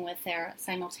 beginning with their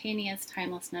simultaneous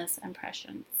timelessness and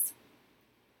prescience.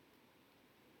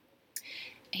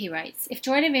 He writes, if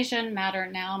Joy Division matter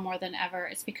now more than ever,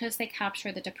 it's because they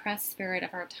capture the depressed spirit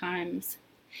of our times.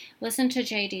 Listen to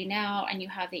JD now, and you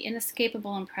have the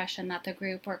inescapable impression that the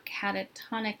group were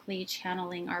catatonically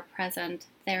channeling our present,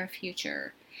 their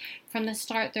future. From the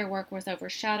start, their work was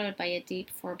overshadowed by a deep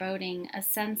foreboding, a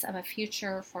sense of a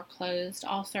future foreclosed,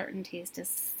 all certainties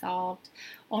dissolved,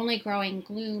 only growing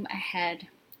gloom ahead.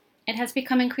 It has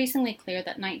become increasingly clear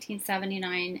that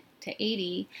 1979 to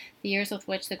 80, the years with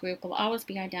which the group will always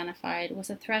be identified, was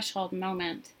a threshold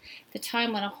moment, the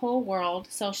time when a whole world,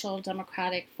 social,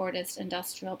 democratic, Fordist,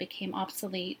 industrial, became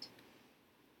obsolete,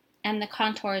 and the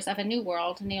contours of a new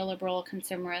world, neoliberal,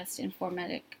 consumerist,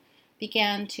 informatic,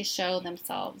 began to show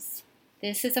themselves.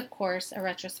 This is, of course, a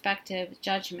retrospective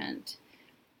judgment.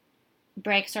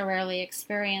 Breaks are rarely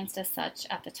experienced as such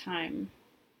at the time.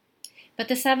 But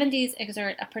the 70s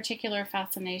exert a particular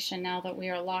fascination now that we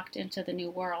are locked into the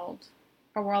new world,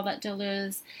 a world that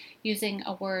Deleuze, using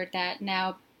a word that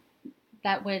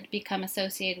would become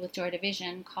associated with Joy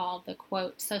Division, called the,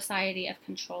 quote, society of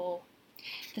control.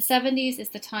 The 70s is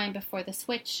the time before the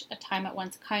switch, a time at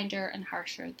once kinder and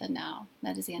harsher than now.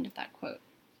 That is the end of that quote.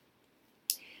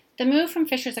 The move from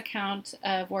Fisher's account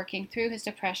of working through his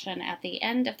depression at the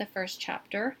end of the first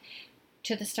chapter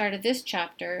to the start of this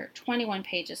chapter, 21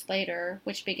 pages later,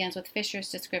 which begins with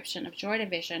Fisher's description of Joy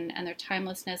Division and their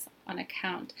timelessness on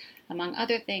account, among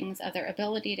other things, of their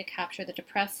ability to capture the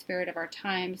depressed spirit of our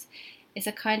times, is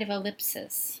a kind of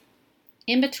ellipsis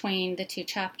in between the two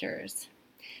chapters.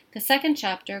 The second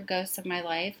chapter, Ghosts of My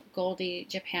Life, Goldie,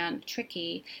 Japan,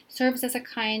 Tricky, serves as a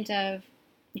kind of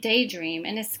daydream,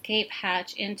 an escape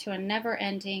hatch into a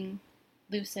never-ending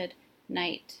fluid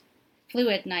night.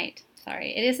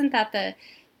 It isn't that the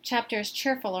chapter is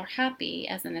cheerful or happy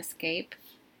as an escape.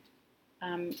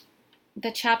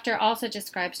 The chapter also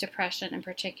describes depression in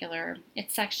particular,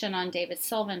 its section on David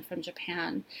Sylvan from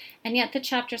Japan, and yet the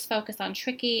chapters focus on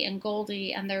Tricky and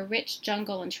Goldie, and their rich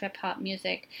jungle and trip-hop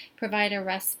music provide a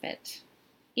respite.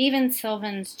 Even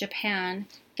Sylvan's Japan,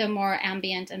 though more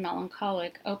ambient and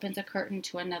melancholic, opens a curtain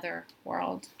to another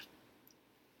world.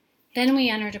 Then we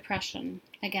enter depression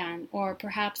again, or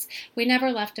perhaps we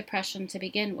never left depression to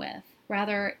begin with.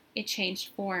 Rather, it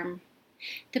changed form.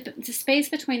 The space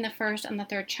between the first and the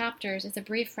third chapters is a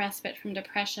brief respite from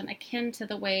depression, akin to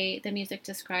the way the music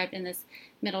described in this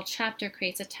middle chapter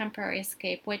creates a temporary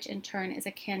escape, which in turn is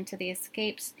akin to the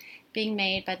escapes being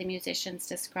made by the musicians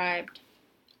described.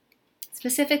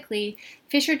 Specifically,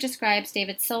 Fisher describes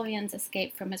David Sylvian's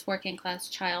escape from his working-class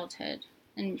childhood,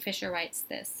 and Fisher writes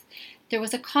this: "There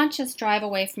was a conscious drive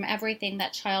away from everything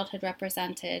that childhood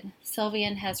represented.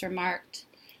 Sylvian has remarked,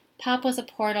 pop was a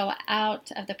portal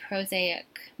out of the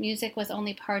prosaic. Music was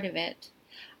only part of it.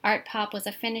 Art pop was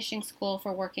a finishing school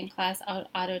for working-class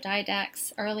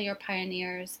autodidacts,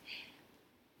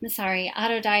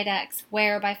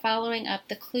 where, by following up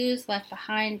the clues left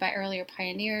behind by earlier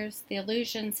pioneers, the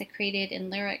illusions secreted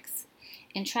in lyrics,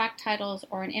 in track titles,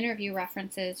 or in interview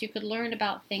references, you could learn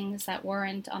about things that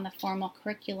weren't on the formal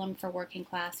curriculum for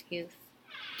working-class youth.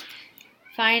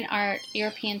 Fine art,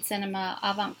 European cinema,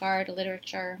 avant-garde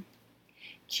literature.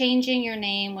 Changing your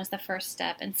name was the first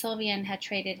step, and Sylvian had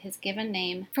traded his given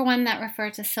name for one that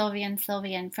referred to Sylvian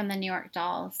from the New York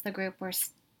Dolls, the group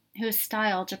whose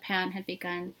style Japan had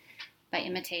begun by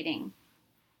imitating."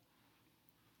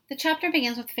 The chapter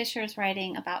begins with Fisher's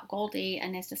writing about Goldie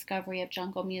and his discovery of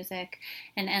jungle music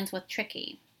and ends with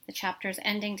Tricky. The chapter's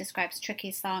ending describes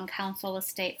Tricky's song Council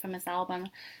Estate from his album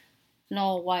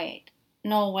Noel West.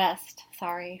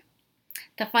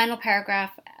 The final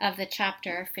paragraph of the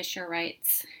chapter, Fisher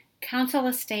writes, "Council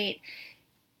Estate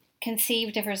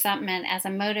conceived of resentment as a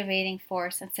motivating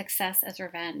force and success as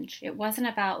revenge. It wasn't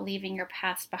about leaving your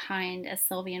past behind as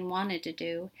Sylvian wanted to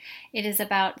do. It is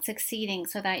about succeeding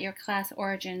so that your class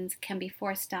origins can be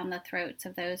forced down the throats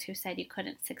of those who said you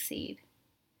couldn't succeed."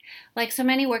 Like so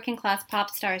many working class pop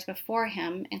stars before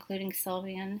him, including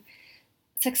Sylvian,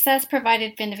 success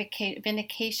provided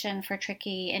vindication for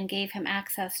Tricky and gave him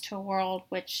access to a world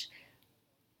which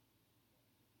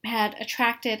both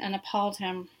attracted and appalled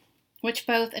him.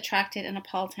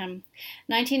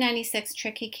 1996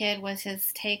 Tricky Kid was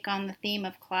his take on the theme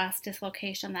of class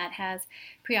dislocation that has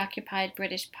preoccupied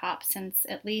British pop since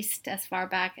at least as far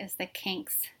back as the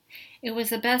Kinks. It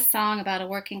was the best song about a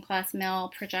working-class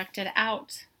male projected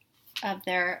out of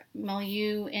their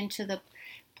milieu into the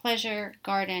pleasure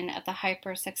garden of the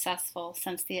hyper-successful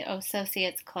since the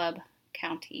Associates Club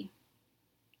County.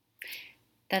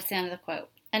 That's the end of the quote.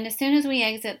 And as soon as we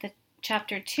exit the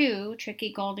Chapter 2,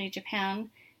 Tricky Goldie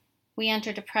Japan, we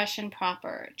enter depression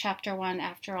proper. Chapter 1,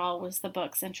 after all, was the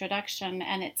book's introduction,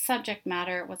 and its subject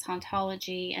matter was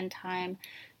hauntology and time,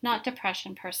 not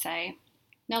depression per se.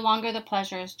 No longer the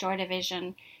pleasures, joy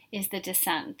division is the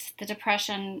descent. The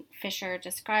depression Fisher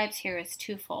describes here is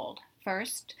twofold.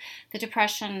 First, the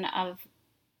depression of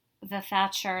the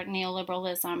Thatcher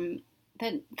neoliberalism,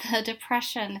 the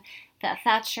depression that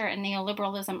Thatcher and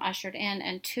neoliberalism ushered in,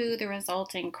 and two, the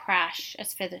resulting crash,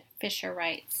 as Fisher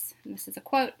writes. And this is a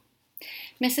quote.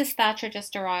 "Mrs. Thatcher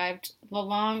just arrived, the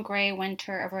long gray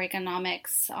winter of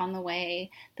Reaganomics on the way,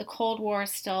 the Cold War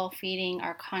still feeding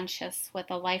our conscience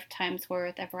with a lifetime's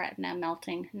worth of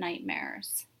retina-melting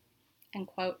nightmares." End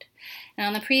quote. And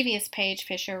on the previous page,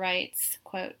 Fisher writes,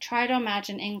 quote, "Try to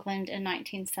imagine England in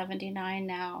 1979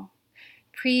 now.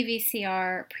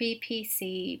 Pre-VCR,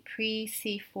 pre-PC,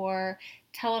 pre-C4,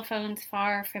 telephones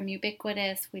far from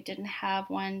ubiquitous. We didn't have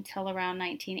one till around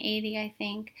 1980, I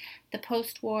think. The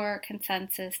post-war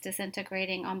consensus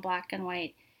disintegrating on black and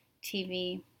white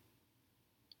TV.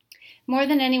 More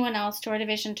than anyone else, Joy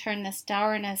Division turned this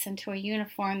dourness into a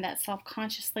uniform that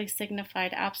self-consciously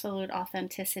signified absolute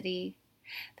authenticity.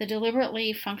 The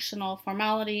deliberately functional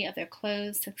formality of their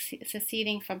clothes,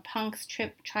 seceding from punk's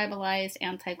tribalized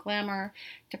anti-glamour,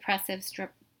 depressive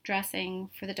dressing.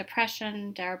 For the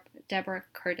depression, Deborah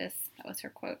Curtis, that was her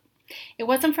quote. "It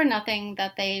wasn't for nothing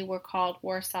that they were called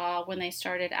Warsaw when they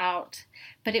started out,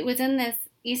 but it was in this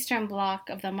Eastern bloc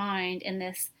of the mind, in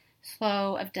this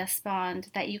slough of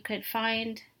despond, that you could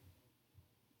find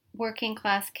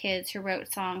working-class kids who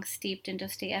wrote songs steeped in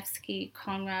Dostoevsky,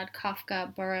 Conrad,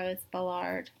 Kafka, Burroughs,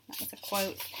 Ballard." That was a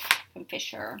quote from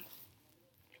Fisher.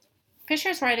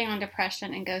 Fisher's writing on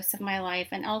depression and Ghosts of My Life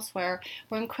and elsewhere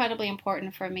were incredibly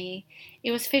important for me.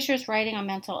 It was Fisher's writing on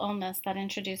mental illness that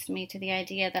introduced me to the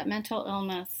idea that mental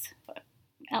illnesses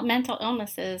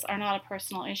are not a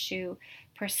personal issue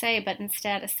per se, but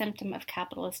instead a symptom of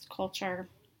capitalist culture.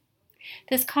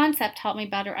 This concept helped me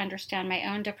better understand my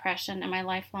own depression and my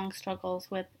lifelong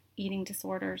struggles with eating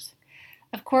disorders.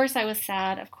 Of course I was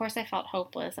sad, of course I felt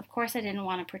hopeless, of course I didn't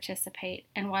want to participate,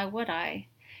 and why would I?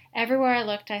 Everywhere I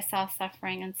looked I saw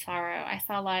suffering and sorrow. I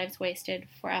saw lives wasted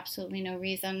for absolutely no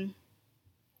reason.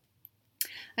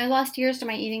 I lost years to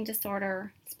my eating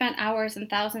disorder, spent hours and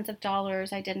thousands of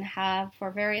dollars I didn't have for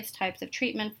various types of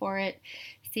treatment for it,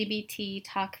 CBT,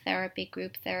 talk therapy,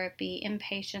 group therapy,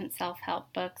 inpatient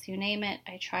self-help books, you name it,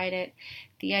 I tried it.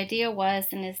 The idea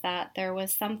was and is that there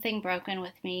was something broken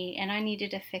with me and I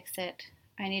needed to fix it.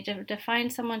 I needed to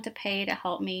find someone to pay to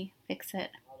help me fix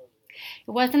it.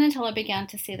 It wasn't until I began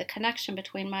to see the connection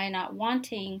between my not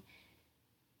wanting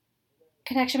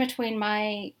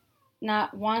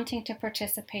to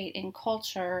participate in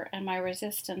culture and my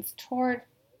resistance toward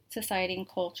society and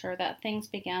culture that things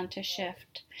began to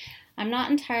shift. I'm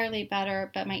not entirely better,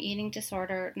 but my eating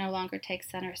disorder no longer takes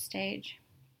center stage.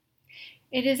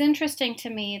 It is interesting to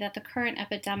me that the current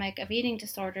epidemic of eating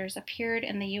disorders appeared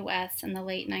in the U.S. in the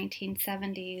late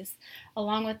 1970s,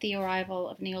 along with the arrival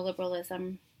of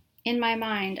neoliberalism. In my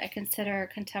mind, I consider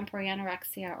contemporary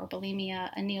anorexia or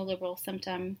bulimia a neoliberal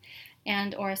symptom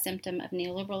or a symptom of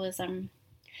neoliberalism.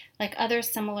 Like other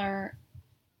similar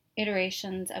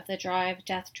iterations of the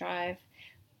death drive,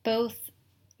 both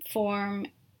forms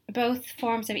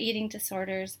of eating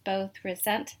disorders both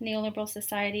resent neoliberal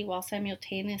society while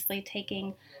simultaneously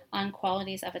taking on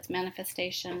qualities of its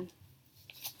manifestation.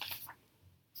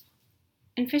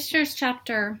 In Fisher's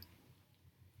chapter,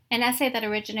 an essay that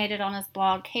originated on his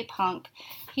blog, K-Punk,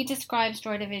 he describes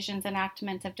Joy Division's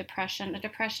enactment of depression, a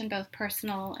depression both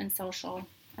personal and social.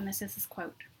 And this is his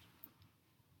quote.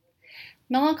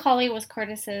 Melancholia was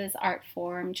Curtis's art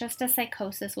form, just as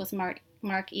psychosis was Mark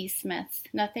E. Smith's.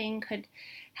 Nothing could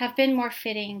have been more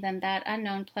fitting than that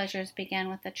Unknown Pleasures began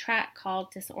with a track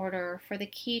called Disorder, for the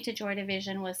key to Joy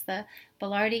Division was the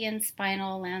Ballardian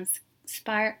spiral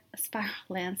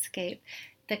landscape,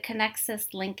 the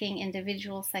connexus linking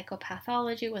individual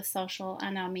psychopathology with social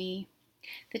anomie.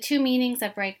 The two meanings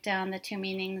of breakdown, the two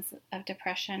meanings of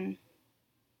depression.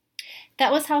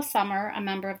 That was how Summer, a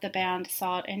member of the band,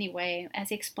 saw it anyway. As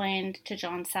he explained to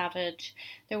John Savage,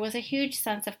 there was a huge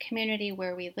sense of community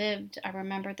where we lived. I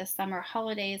remember the summer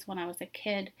holidays when I was a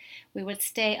kid. We would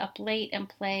stay up late and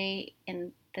play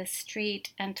in the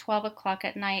street, and 12 o'clock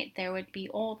at night there would be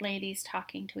old ladies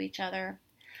talking to each other.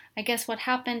 I guess what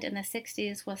happened in the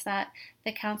 60s was that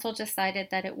the council decided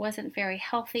that it wasn't very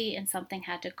healthy and something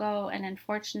had to go, and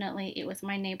unfortunately it was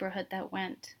my neighborhood that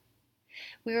went.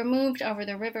 We were moved over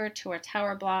the river to a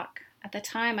tower block. At the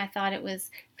time, I thought it was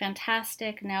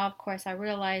fantastic. Now, of course, I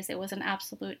realize it was an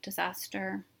absolute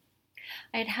disaster.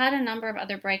 I had had a number of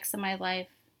other breaks in my life.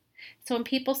 So when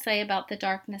people say about the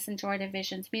darkness in Joy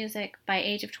Division's music, by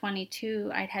age of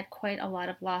 22, I'd had quite a lot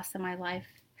of loss in my life.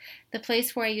 The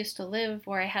place where I used to live,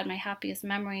 where I had my happiest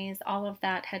memories, all of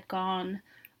that had gone.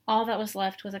 All that was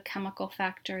left was a chemical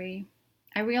factory.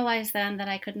 I realized then that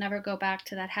I could never go back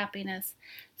to that happiness,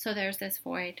 so there's this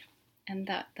void, and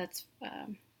that's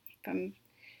from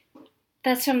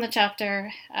the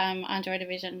chapter on Joy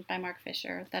Division by Mark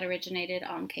Fisher that originated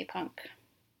on K-Punk.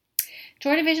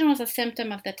 Joy Division was a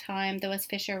symptom of the time, though as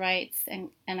Fisher writes, and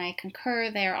I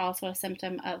concur, they are also a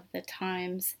symptom of the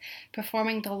times,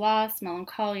 performing the lost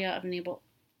melancholia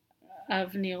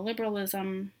of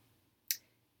neoliberalism.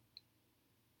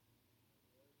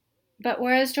 But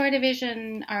whereas Joy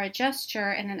Division are a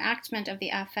gesture and enactment of the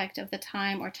affect of the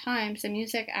time or times, the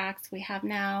music acts we have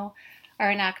now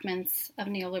are enactments of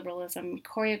neoliberalism,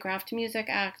 choreographed music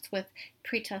acts with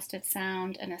pre-tested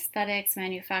sound and aesthetics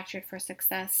manufactured for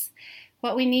success.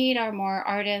 What we need are more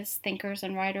artists, thinkers,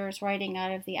 and writers writing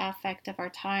out of the affect of our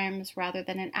times rather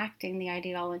than enacting the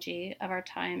ideology of our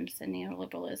times in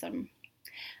neoliberalism.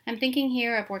 I'm thinking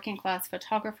here of working class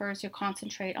photographers who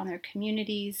concentrate on their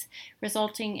communities,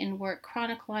 resulting in work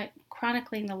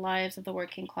chronicling the lives of the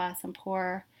working class and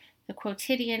poor, the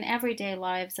quotidian, everyday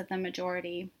lives of the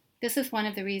majority. This is one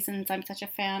of the reasons I'm such a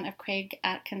fan of Craig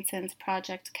Atkinson's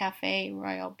Project Café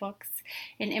Royal Books,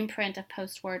 an imprint of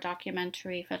post-war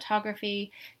documentary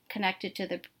photography connected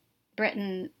to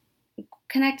Britain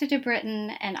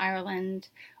and Ireland,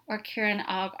 or Kieran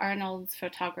Arnold's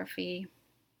photography.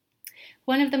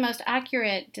 One of the most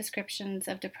accurate descriptions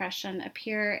of depression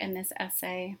appear in this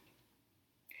essay.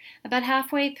 About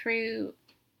halfway through,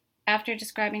 after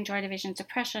describing Joy Division's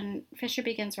depression, Fisher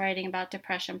begins writing about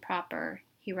depression proper.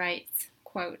 He writes,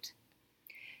 quote,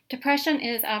 "Depression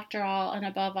is, after all and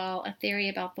above all, a theory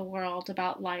about the world,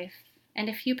 about life." And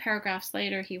a few paragraphs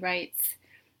later, he writes,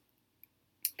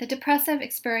 "The depressive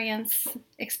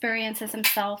experiences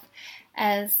himself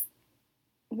as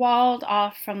walled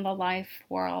off from the life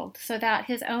world, so that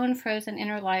his own frozen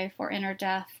inner life or inner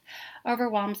death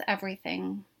overwhelms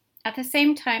everything. At the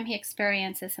same time, he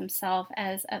experiences himself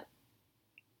as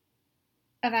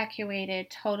evacuated,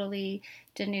 totally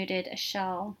denuded, a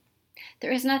shell.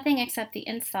 There is nothing except the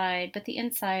inside, but the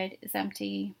inside is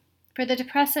empty. For the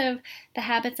depressive, the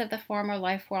habits of the former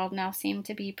life world now seem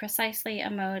to be precisely a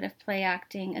mode of play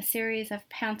acting, a series of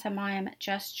pantomime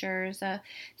gestures, a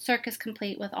circus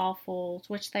complete with all fools,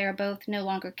 which they are both no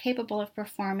longer capable of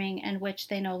performing and which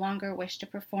they no longer wish to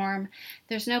perform.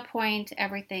 There's no point,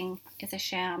 everything is a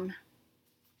sham.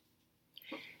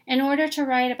 In order to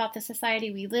write about the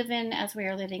society we live in as we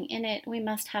are living in it, we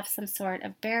must have some sort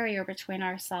of barrier between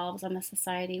ourselves and the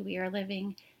society we are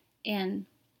living in.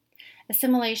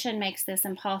 Assimilation makes this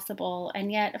impossible,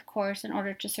 and yet, of course, in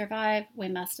order to survive, we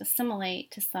must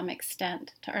assimilate to some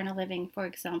extent, to earn a living, for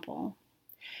example.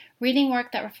 Reading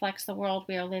work that reflects the world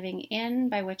we are living in,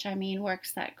 by which I mean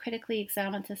works that critically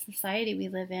examine the society we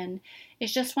live in,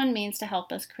 is just one means to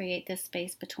help us create this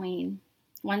space between.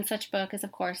 One such book is,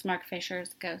 of course, Mark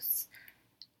Fisher's Ghosts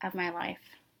of My Life.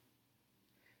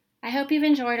 I hope you've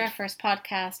enjoyed our first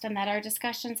podcast and that our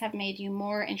discussions have made you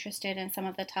more interested in some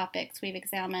of the topics we've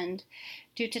examined.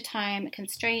 Due to time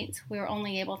constraints, we were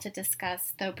only able to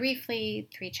discuss, though briefly,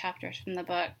 3 chapters from the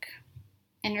book.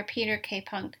 In their Peter K.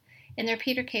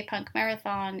 Punk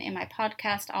Marathon, in my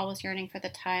podcast, Always Yearning for the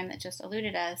Time That Just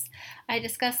Eluded Us, I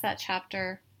discussed that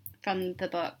chapter from the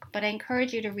book, but I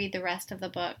encourage you to read the rest of the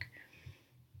book.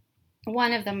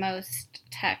 One of the most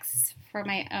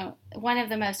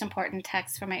important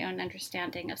texts for my own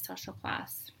understanding of social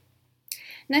class.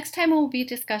 Next time we'll be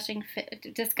discussing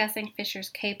Fisher's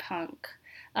K-Punk,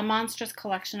 a monstrous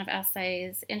collection of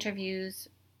essays, interviews,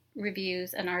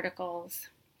 reviews, and articles.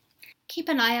 Keep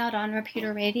an eye out on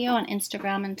Repeater Radio on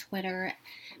Instagram and Twitter,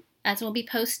 as we'll be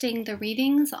posting the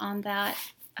readings on that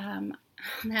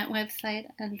website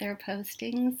and their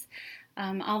postings.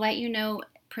 I'll let you know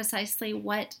precisely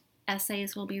what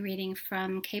essays we'll be reading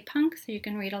from K-Punk, so you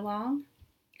can read along.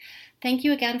 Thank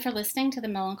you again for listening to the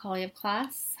Melancholia of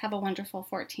Class. Have a wonderful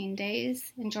 14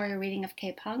 days. Enjoy a reading of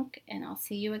K-Punk, and I'll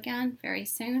see you again very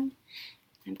soon.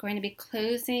 I'm going to be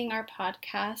closing our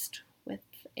podcast with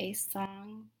a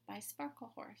song by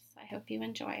Sparkle Horse. I hope you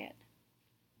enjoy it.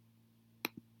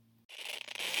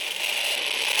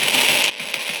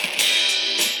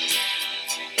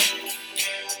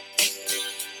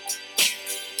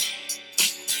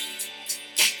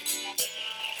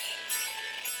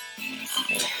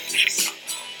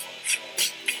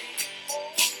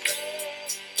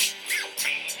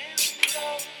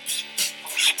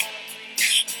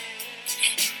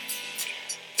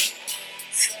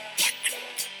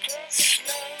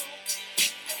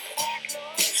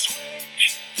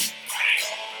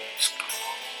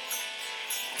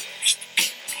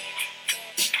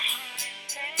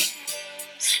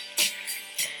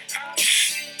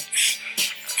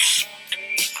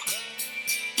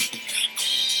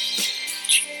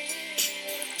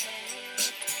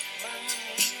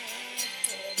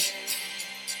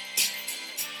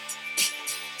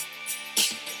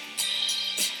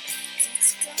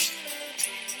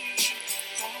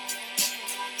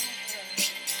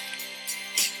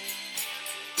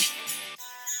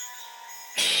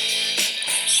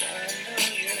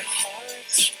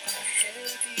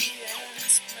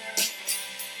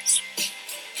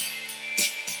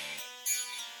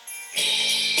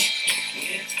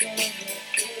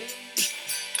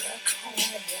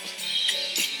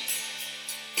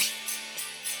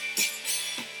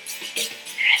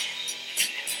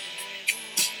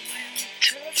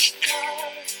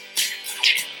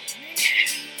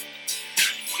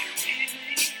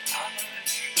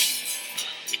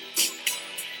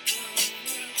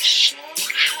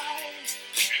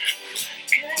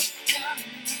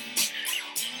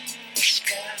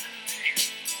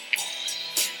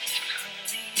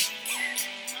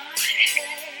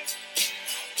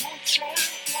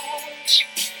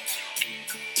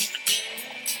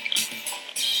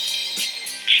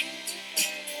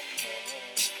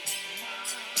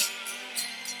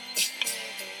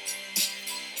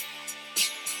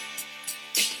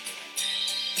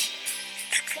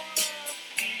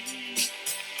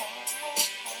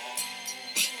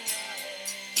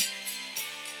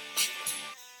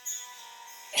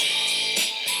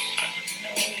 I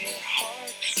know your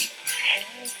heart's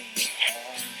heavy.